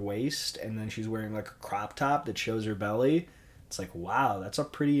to her waist and then she's wearing like a crop top that shows her belly. It's like, wow, that's a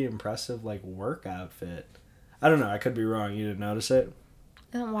pretty impressive like work outfit. I don't know. I could be wrong. You didn't notice it?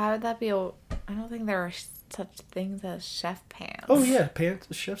 And why would that be? I don't think there are such things as chef pants. Oh, yeah. Pants.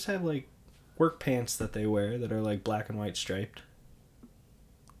 Chefs have, like, work pants that they wear that are, like, black and white striped.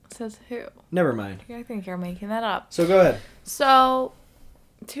 Says who? Never mind. I think you're making that up. So go ahead. So,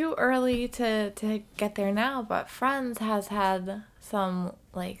 too early to get there now, but Friends has had some,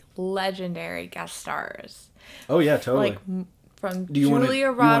 like, legendary guest stars. Oh, yeah, totally. Like, from Julia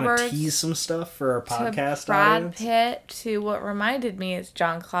Roberts. You want to tease some stuff for our podcast Brad audience? Pitt to what reminded me is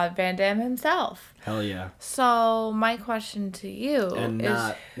Jean-Claude Van Damme himself. Hell yeah. So my question to you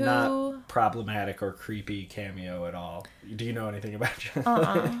is not problematic or creepy cameo at all. Do you know anything about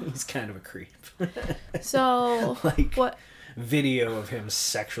John? He's kind of a creep. So like what video of him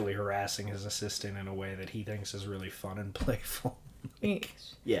sexually harassing his assistant in a way that he thinks is really fun and playful.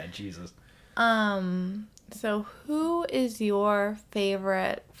 Yeah, Jesus. So who is your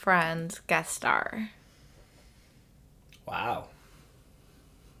favorite Friends guest star? Wow.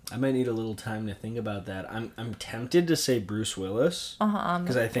 I might need a little time to think about that. I'm tempted to say Bruce Willis.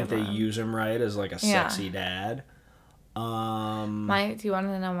 Because I think they use him right as like a sexy dad. Do you want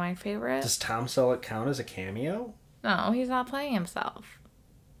to know my favorite? Does Tom Selleck count as a cameo? No, he's not playing himself.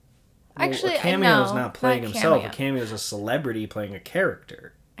 Well, actually, a cameo is not playing himself. A cameo is a celebrity playing a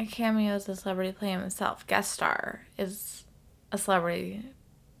character. A cameo is a celebrity playing himself. Guest star is a celebrity.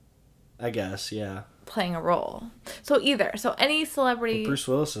 I guess, yeah. Playing a role. So any celebrity. But Bruce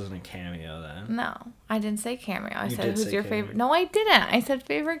Willis isn't a cameo then. No, I didn't say cameo. I said who's your favorite. No, I didn't. I said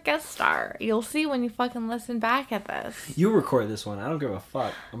favorite guest star. You'll see when you fucking listen back at this. You record this one. I don't give a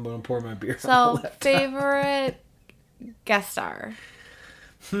fuck. I'm gonna pour my beer. So favorite guest star.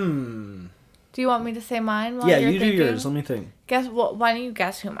 Do you want me to say mine while you're thinking? Do yours. Let me think. Why don't you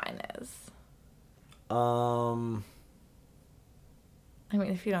guess who mine is? I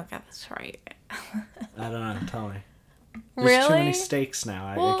mean, if you don't get this right. I don't know. Tell me. There's There's too many stakes now.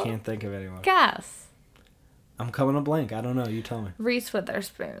 I can't think of anyone. Guess. I'm coming a blank. I don't know. You tell me. Reese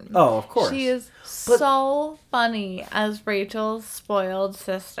Witherspoon. Oh, of course. She is so funny as Rachel's spoiled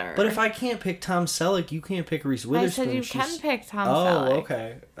sister. But if I can't pick Tom Selleck, you can't pick Reese Witherspoon. I said you can pick Tom Selleck. Oh,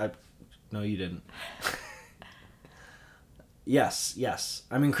 okay. No, you didn't. Yes.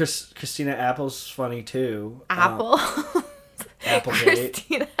 I mean, Christina Apple's funny too. Apple? Applegate.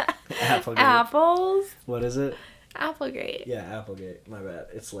 Christina. Applegate. Apples? What is it? Applegate. Yeah, Applegate. My bad.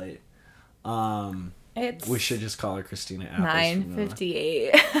 It's late. We should just call her Christina Apples.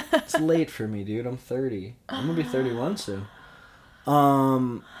 9:58. It's late for me, dude. I'm 30. I'm gonna be 31 soon.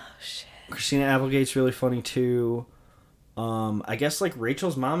 Shit. Christina Applegate's really funny too. I guess like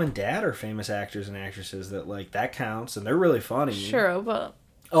Rachel's mom and dad are famous actors and actresses that counts, and they're really funny. Sure, but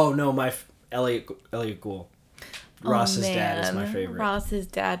oh no, Elliot Gould. Ross's dad is my favorite. Ross's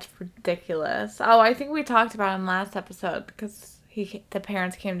dad's ridiculous. Oh, I think we talked about him last episode because the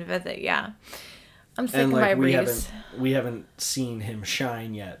parents came to visit. Yeah, I'm sick of my Reese. We haven't seen him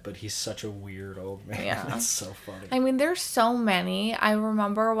shine yet, but he's such a weird old man. Yeah, that's so funny. I mean, there's so many. I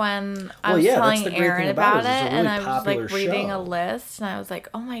remember when I was telling Aaron about it, and I was like reading a list, and I was like,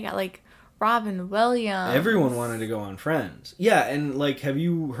 oh my god, like Robin Williams. Everyone wanted to go on Friends. Yeah, and like, have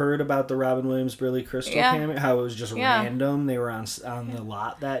you heard about the Robin Williams Billy Crystal cameo? How it was just random. They were on the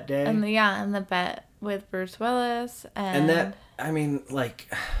lot that day. And the bet with Bruce Willis and that. I mean,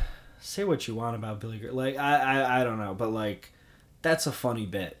 like, say what you want about Billy. Like, I don't know, but like, That's a funny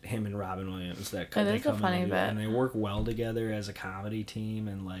bit, him and Robin Williams. That they come a funny bit. And they work well together as a comedy team,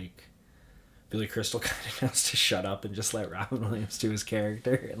 and like Billy Crystal kind of knows to shut up and just let Robin Williams do his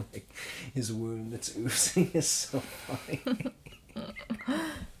character, and like his wound that's oozing is so funny.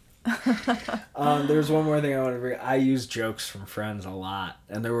 There's one more thing I want to bring. I use jokes from Friends a lot,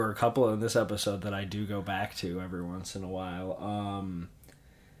 and there were a couple in this episode that I do go back to every once in a while.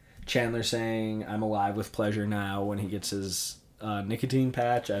 Chandler saying, "I'm alive with pleasure now" when he gets his nicotine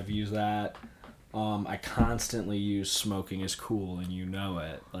patch. I've used that. I constantly use "smoking is cool" and you know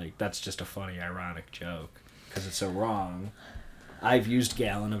it. Like, that's just a funny, ironic joke because it's so wrong. I've used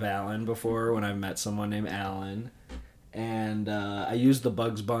 "gallon of Alan" before when I've met someone named Alan. And I use the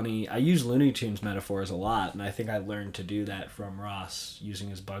Bugs Bunny. I use Looney Tunes metaphors a lot, and I think I learned to do that from Ross using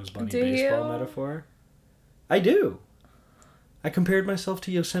his Bugs Bunny baseball metaphor. I do. I compared myself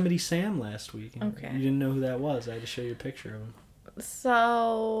to Yosemite Sam last week. And you didn't know who that was. I had to show you a picture of him.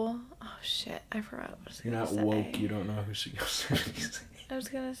 So, oh shit, I forgot what I was going to say. You're not woke. You don't know who Yosemite Sam. I was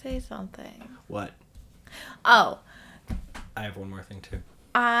going to say something. What? Oh. I have one more thing too.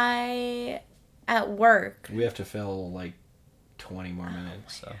 At work. We have to fill like 20 more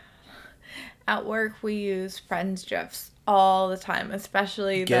minutes, so. At work, we use Friends GIFs all the time,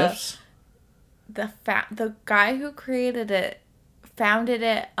 especially GIFs? The guy who created it founded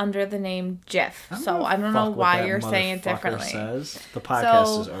it under the name GIF. So I don't know why you're saying it differently. Says. The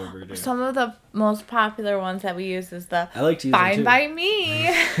podcast is over, dude. Some of the most popular ones that we use is the I like to use Fine by Me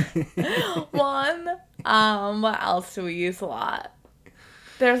one. What else do we use a lot?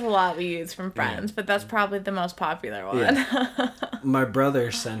 There's a lot we use from Friends, but that's probably the most popular one. Yeah. My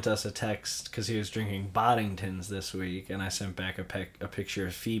brother sent us a text because he was drinking Boddingtons this week, and I sent back a picture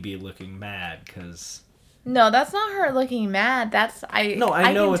of Phoebe looking mad because... No, that's not her looking mad. I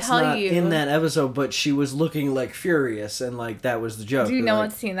know it's not in that episode, but she was looking like furious, and like that was the joke. Do you know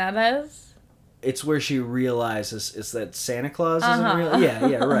what scene that is? It's where she realizes is that Santa Claus isn't real.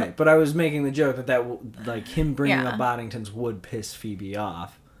 Yeah, right. But I was making the joke that like him bringing up Boddingtons would piss Phoebe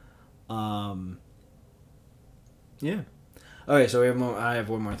off. Yeah. Okay, so I have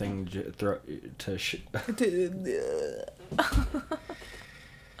one more thing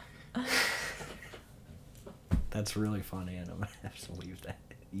That's really funny, and I'm gonna have to leave that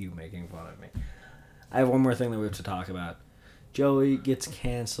you making fun of me. I have one more thing that we have to talk about. Joey gets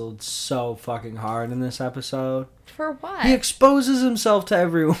canceled so fucking hard in this episode. For what? He exposes himself to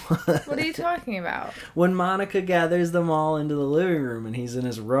everyone. What are you talking about? When Monica gathers them all into the living room and he's in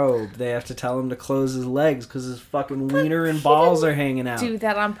his robe, they have to tell him to close his legs because his fucking wiener and balls are hanging out. Do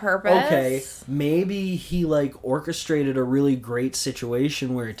that on purpose? Okay, maybe he like orchestrated a really great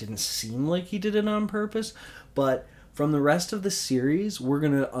situation where it didn't seem like he did it on purpose, but... From the rest of the series, we're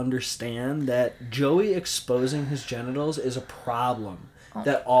going to understand that Joey exposing his genitals is a problem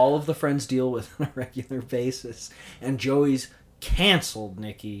that all of the friends deal with on a regular basis. And Joey's canceled,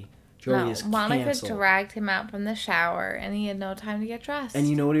 Nikki. Joey is Monica canceled. dragged him out from the shower, and he had no time to get dressed. And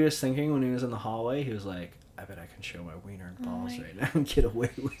you know what he was thinking when he was in the hallway? He was like, I bet I can show my wiener and balls right now and get away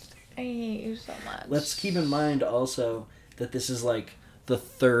with it. I hate you so much. Let's keep in mind also that this is like the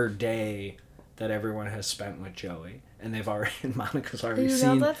third day that everyone has spent with Joey, and Monica's already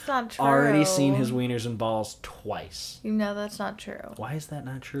that's not true. Already seen his wieners and balls twice. You know that's not true. Why is that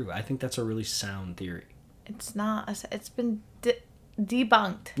not true? I think that's a really sound theory. It's not. It's been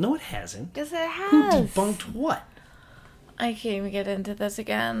debunked. No, it hasn't. Yes, it has. Who debunked what? I can't even get into this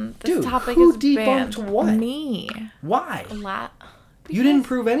again. This topic is debunked banned. What? Me. Why? You didn't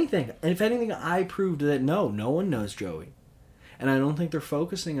prove anything. And if anything, I proved that no one knows Joey. And I don't think they're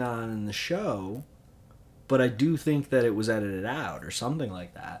focusing on in the show, but I do think that it was edited out or something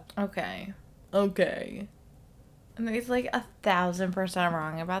like that. Okay. And he's like 1,000%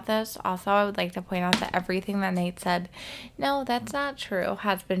 wrong about this. Also, I would like to point out that everything that Nate said, no, that's not true,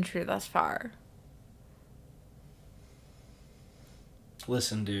 has been true thus far.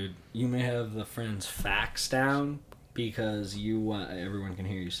 Listen, dude, you may have the Friends facts down because everyone can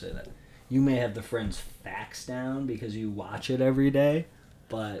hear you say that. You may have the Friends facts down because you watch it every day,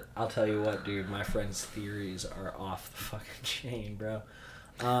 but I'll tell you what, dude, my Friends theories are off the fucking chain, bro.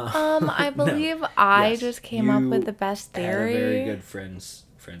 I believe I just came up with the best theory. Had a very good Friends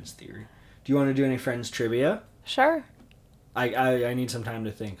theory. Do you want to do any Friends trivia? Sure. I need some time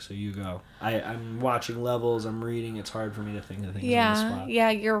to think, so you go. I'm watching levels, I'm reading, it's hard for me to think of things on the spot. Yeah,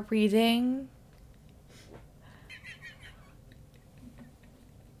 you're reading.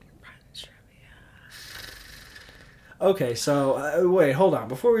 Okay, so, wait, hold on.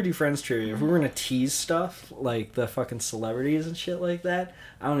 Before we do Friends trivia, if we were going to tease stuff, like the fucking celebrities and shit like that,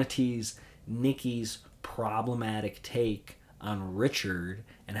 I want to tease Nikki's problematic take on Richard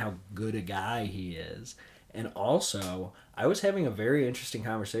and how good a guy he is. And also, I was having a very interesting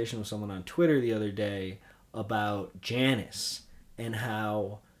conversation with someone on Twitter the other day about Janice and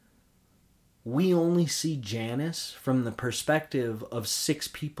how we only see Janice from the perspective of 6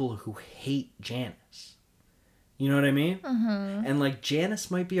 people who hate Janice. You know what I mean? Mm-hmm. And like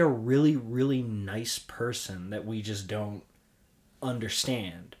Janice might be a really, really nice person that we just don't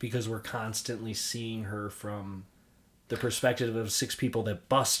understand because we're constantly seeing her from the perspective of 6 people that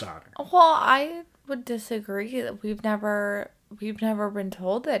bust on her. Well, I would disagree that we've never been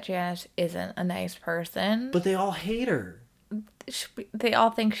told that Janice isn't a nice person. But they all hate her. They all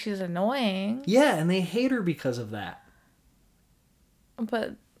think she's annoying. Yeah, and they hate her because of that.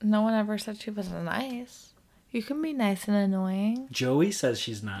 But no one ever said she wasn't nice. You can be nice and annoying. Joey says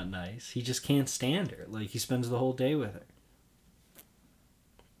she's not nice. He just can't stand her. Like, he spends the whole day with her.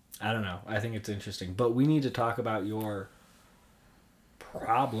 I don't know. I think it's interesting. But we need to talk about your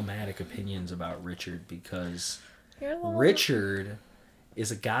problematic opinions about Richard because Richard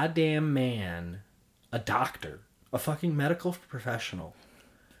is a goddamn man, a doctor, a fucking medical professional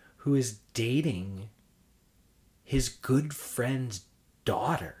who is dating his good friend's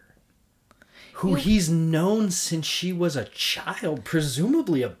daughter, who he's known since she was a child,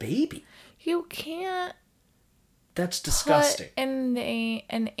 presumably a baby. You can't. That's disgusting. Put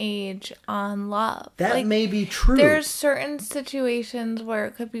an age on love. That may be true. There's certain situations where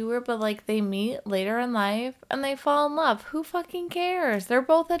it could be weird, but like they meet later in life and they fall in love. Who fucking cares? They're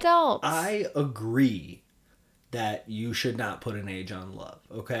both adults. I agree that you should not put an age on love,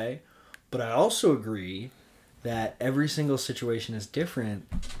 okay? But I also agree that every single situation is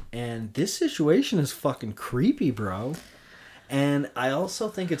different, and this situation is fucking creepy, bro. And I also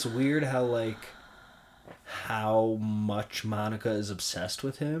think it's weird how much Monica is obsessed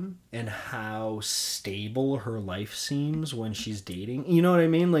with him and how stable her life seems when she's dating. You know what I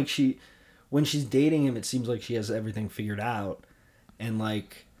mean? Like when she's dating him, it seems like she has everything figured out. And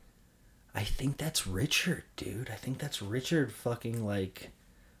like, I think that's Richard, dude. I think that's Richard fucking like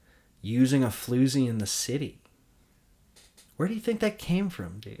using a floozy in the city. Where do you think that came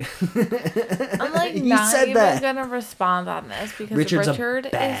from, dude? I'm like not even gonna respond on this because Richard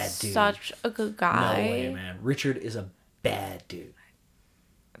is dude. Such a good guy. No way, man. Richard is a bad dude.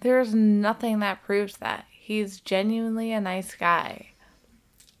 There's nothing that proves that. He's genuinely a nice guy.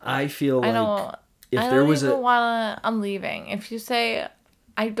 I feel like I'm leaving. If you say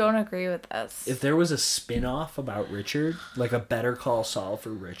I don't agree with this. If there was a spin-off about Richard, like a Better Call Saul for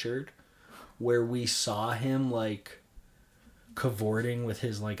Richard, where we saw him like cavorting with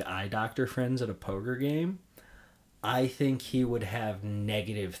his like eye doctor friends at a poker game, I think he would have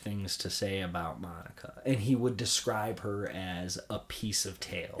negative things to say about Monica, and he would describe her as a piece of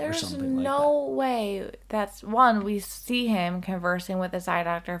tail or something like that. There's no way. That's one, we see him conversing with his eye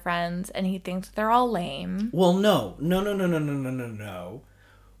doctor friends and he thinks they're all lame. Well, no.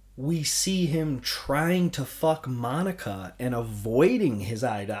 We see him trying to fuck Monica and avoiding his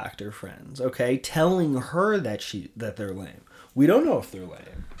eye doctor friends, okay? Telling her that they're lame. We don't know if they're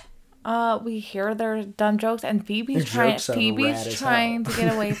lame. We hear their dumb jokes, and Phoebe's trying to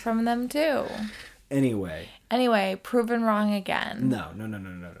get away from them too. Anyway, proven wrong again. No.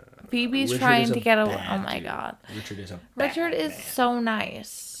 Phoebe's trying to get away. Oh my god. Richard is so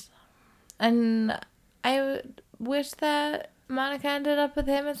nice, and I wish that Monica ended up with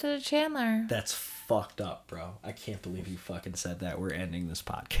him instead of Chandler. That's fucked up, bro. I can't believe you fucking said that. We're ending this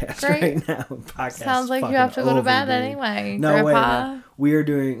podcast right now. Sounds like you have to go to bed anyway, no, Grandpa. Wait, we are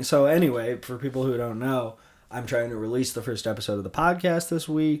doing... So anyway, for people who don't know, I'm trying to release the first episode of the podcast this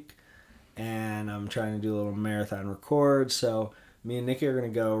week, and I'm trying to do a little marathon record, so me and Nikki are going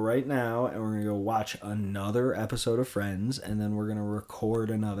to go right now, and we're going to go watch another episode of Friends, and then we're going to record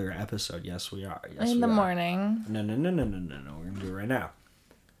another episode. Yes, we are. In the morning. No. We're going to do it right now.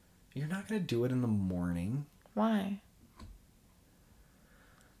 You're not going to do it in the morning. Why?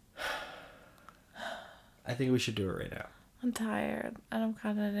 I think we should do it right now. I'm tired. I don't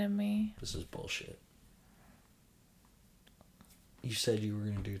got it in me. This is bullshit. You said you were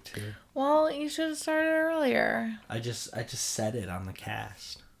going to do it too. Well, you should have started earlier. I just said it on the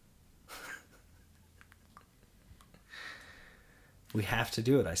cast. We have to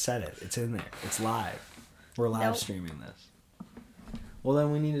do it. I said it. It's in there. It's live. We're live streaming this. Well,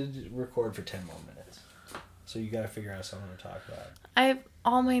 then we need to record for 10 more minutes. So you got to figure out something to talk about.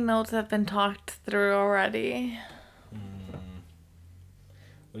 All my notes have been talked through already.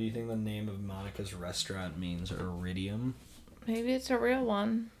 What do you think the name of Monica's restaurant means? Iridium? Maybe it's a real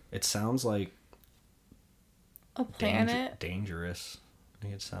one. It sounds like a planet. Dangerous. I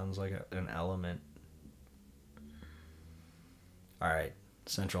think it sounds like an element. All right.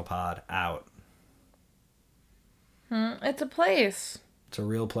 Central Pod out. It's a place. It's a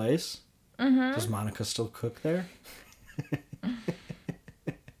real place? Mm-hmm. Does Monica still cook there?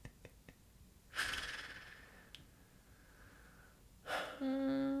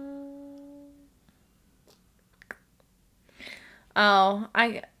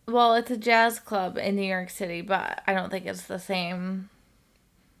 Well, it's a jazz club in New York City, but I don't think it's the same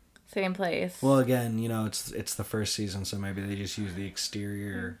place. Well, again, it's the first season, so maybe they just use the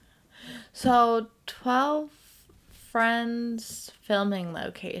exterior. So, 12 Friends filming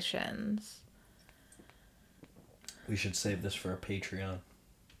locations. We should save this for a Patreon.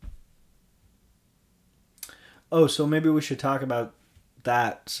 Oh, so maybe we should talk about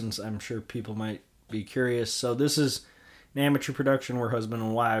that, since I'm sure people might be curious. So this is an amateur production. We're husband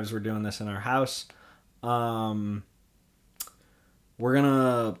and wives. We're doing this in our house. We're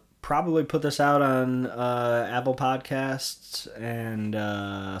gonna probably put this out on Apple Podcasts and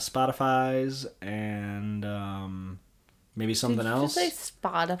Spotify's and maybe something else. Did you say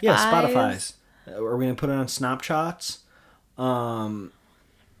Spotify? Yeah, Spotify's. Are we gonna put it on Snapchots?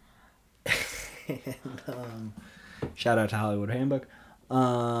 Shout out to Hollywood Handbook.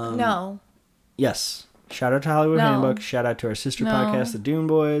 No. Yes. Shout out to Hollywood Handbook. Shout out to our sister podcast, the Dune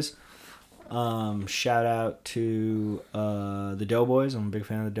Boys. Shout out to the Doughboys. I'm a big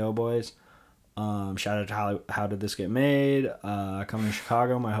fan of the Doughboys. Shout out to How Did This Get Made? Coming to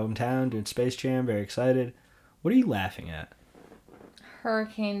Chicago, my hometown, doing Space Jam. Very excited. What are you laughing at?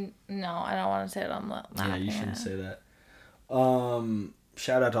 Hurricane. No, I don't want to say it. I'm laughing. Yeah, you shouldn't say that.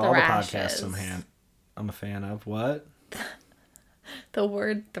 Shout out to all the podcasts I'm a fan of. What? The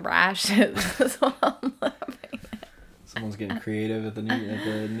word thrashes is what I'm laughing at. Someone's getting creative at the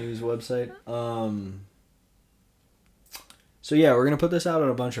news website. So yeah, we're gonna put this out on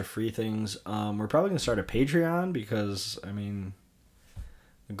a bunch of free things. We're probably gonna start a Patreon because the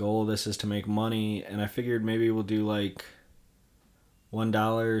goal of this is to make money, and I figured maybe we'll do like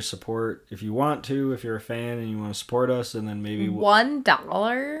 $1 support if you want to, if you're a fan and you want to support us, and then maybe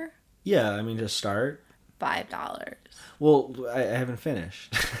 $1. Yeah, to start. $5. Well, I haven't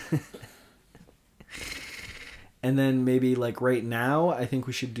finished. And then maybe like right now, I think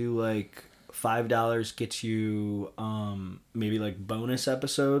we should do like $5 gets you maybe like bonus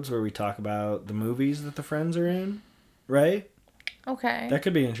episodes where we talk about the movies that the friends are in, right? Okay. That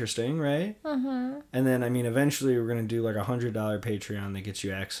could be interesting, right? Mm-hmm. And then eventually we're gonna do like $100 Patreon that gets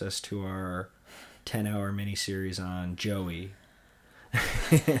you access to our 10-hour miniseries on Joey.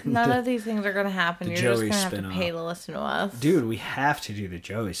 None of these things are going to happen. You're Joey just going to have to pay to listen to us. Dude, we have to do the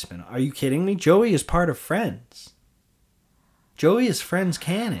Joey spin-off. Are you kidding me? Joey is part of Friends. Joey is Friends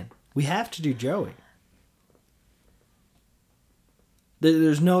canon. We have to do Joey.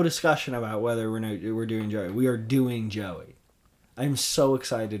 There's no discussion about whether we're doing Joey. We are doing Joey. I'm so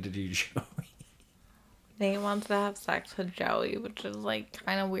excited to do Joey. Nate wants to have sex with Joey, which is like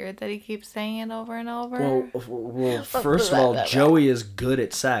kind of weird that he keeps saying it over and over. Well, first of all, Joey is good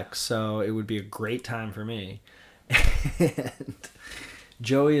at sex, so it would be a great time for me. And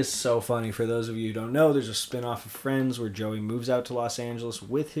Joey is so funny. For those of you who don't know, there's a spin-off of Friends where Joey moves out to Los Angeles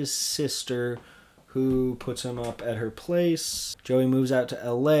with his sister, who puts him up at her place. Joey moves out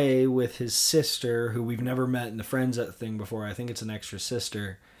to LA with his sister, who we've never met in the Friends thing before. I think it's an extra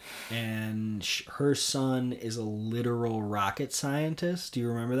sister. And her son is a literal rocket scientist. Do you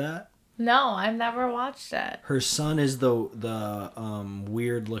remember that? No, I've never watched it. Her son is the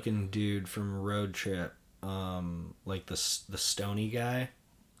weird looking dude from Road Trip, like the stony guy.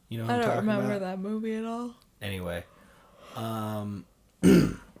 You know what I'm talking about? I don't remember that movie at all. Anyway,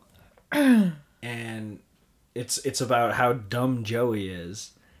 and it's about how dumb Joey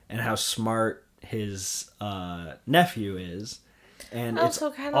is and how smart his nephew is. And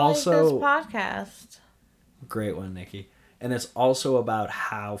also kind of like this podcast. Great one, Nikki. And it's also about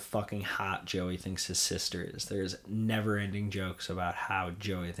how fucking hot Joey thinks his sister is. There's never-ending jokes about how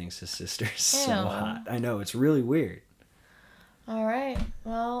Joey thinks his sister is so hot. I know, it's really weird. All right.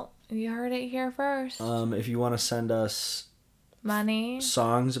 Well, you heard it here first. If you want to send us money,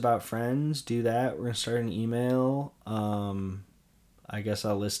 songs about Friends, do that. We're going to start an email. I guess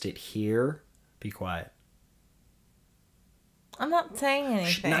I'll list it here. Be quiet. I'm not saying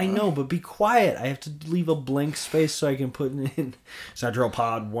anything. I know, but be quiet. I have to leave a blank space so I can put it in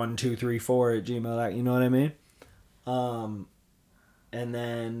centralpod1234@gmail.com. You know what I mean? And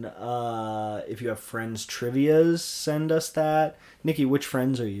then if you have Friends trivias, send us that. Nikki, which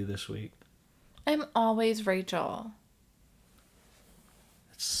Friends are you this week? I'm always Rachel.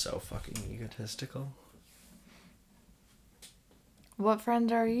 That's so fucking egotistical. What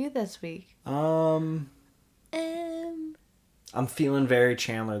Friends are you this week? I'm feeling very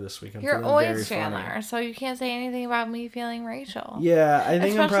Chandler this week. You're always Chandler, so you can't say anything about me feeling Rachel. Yeah, I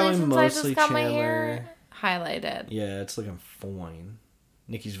think Especially I'm probably since mostly I just got Chandler. My hair highlighted. Yeah, it's looking fine.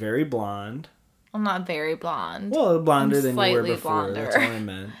 Nikki's very blonde. I'm not very blonde. Well, blonder than you were before. Blonder. That's all I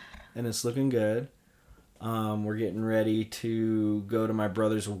meant. And it's looking good. We're getting ready to go to my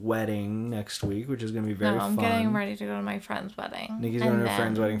brother's wedding next week, which is going to be very fun. I'm getting ready to go to my friend's wedding. Nikki's going to her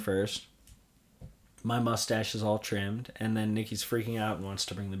friend's wedding first. My mustache is all trimmed, and then Nikki's freaking out and wants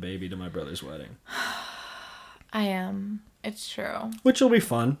to bring the baby to my brother's wedding. I am. It's true. Which will be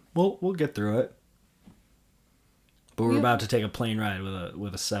fun. We'll get through it. But we're about to take a plane ride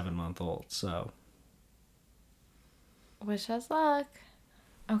with a 7-month-old, so. Wish us luck.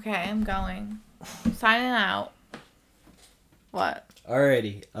 Okay, I'm going. Signing out. What?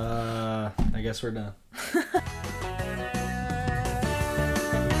 Alrighty. I guess we're done.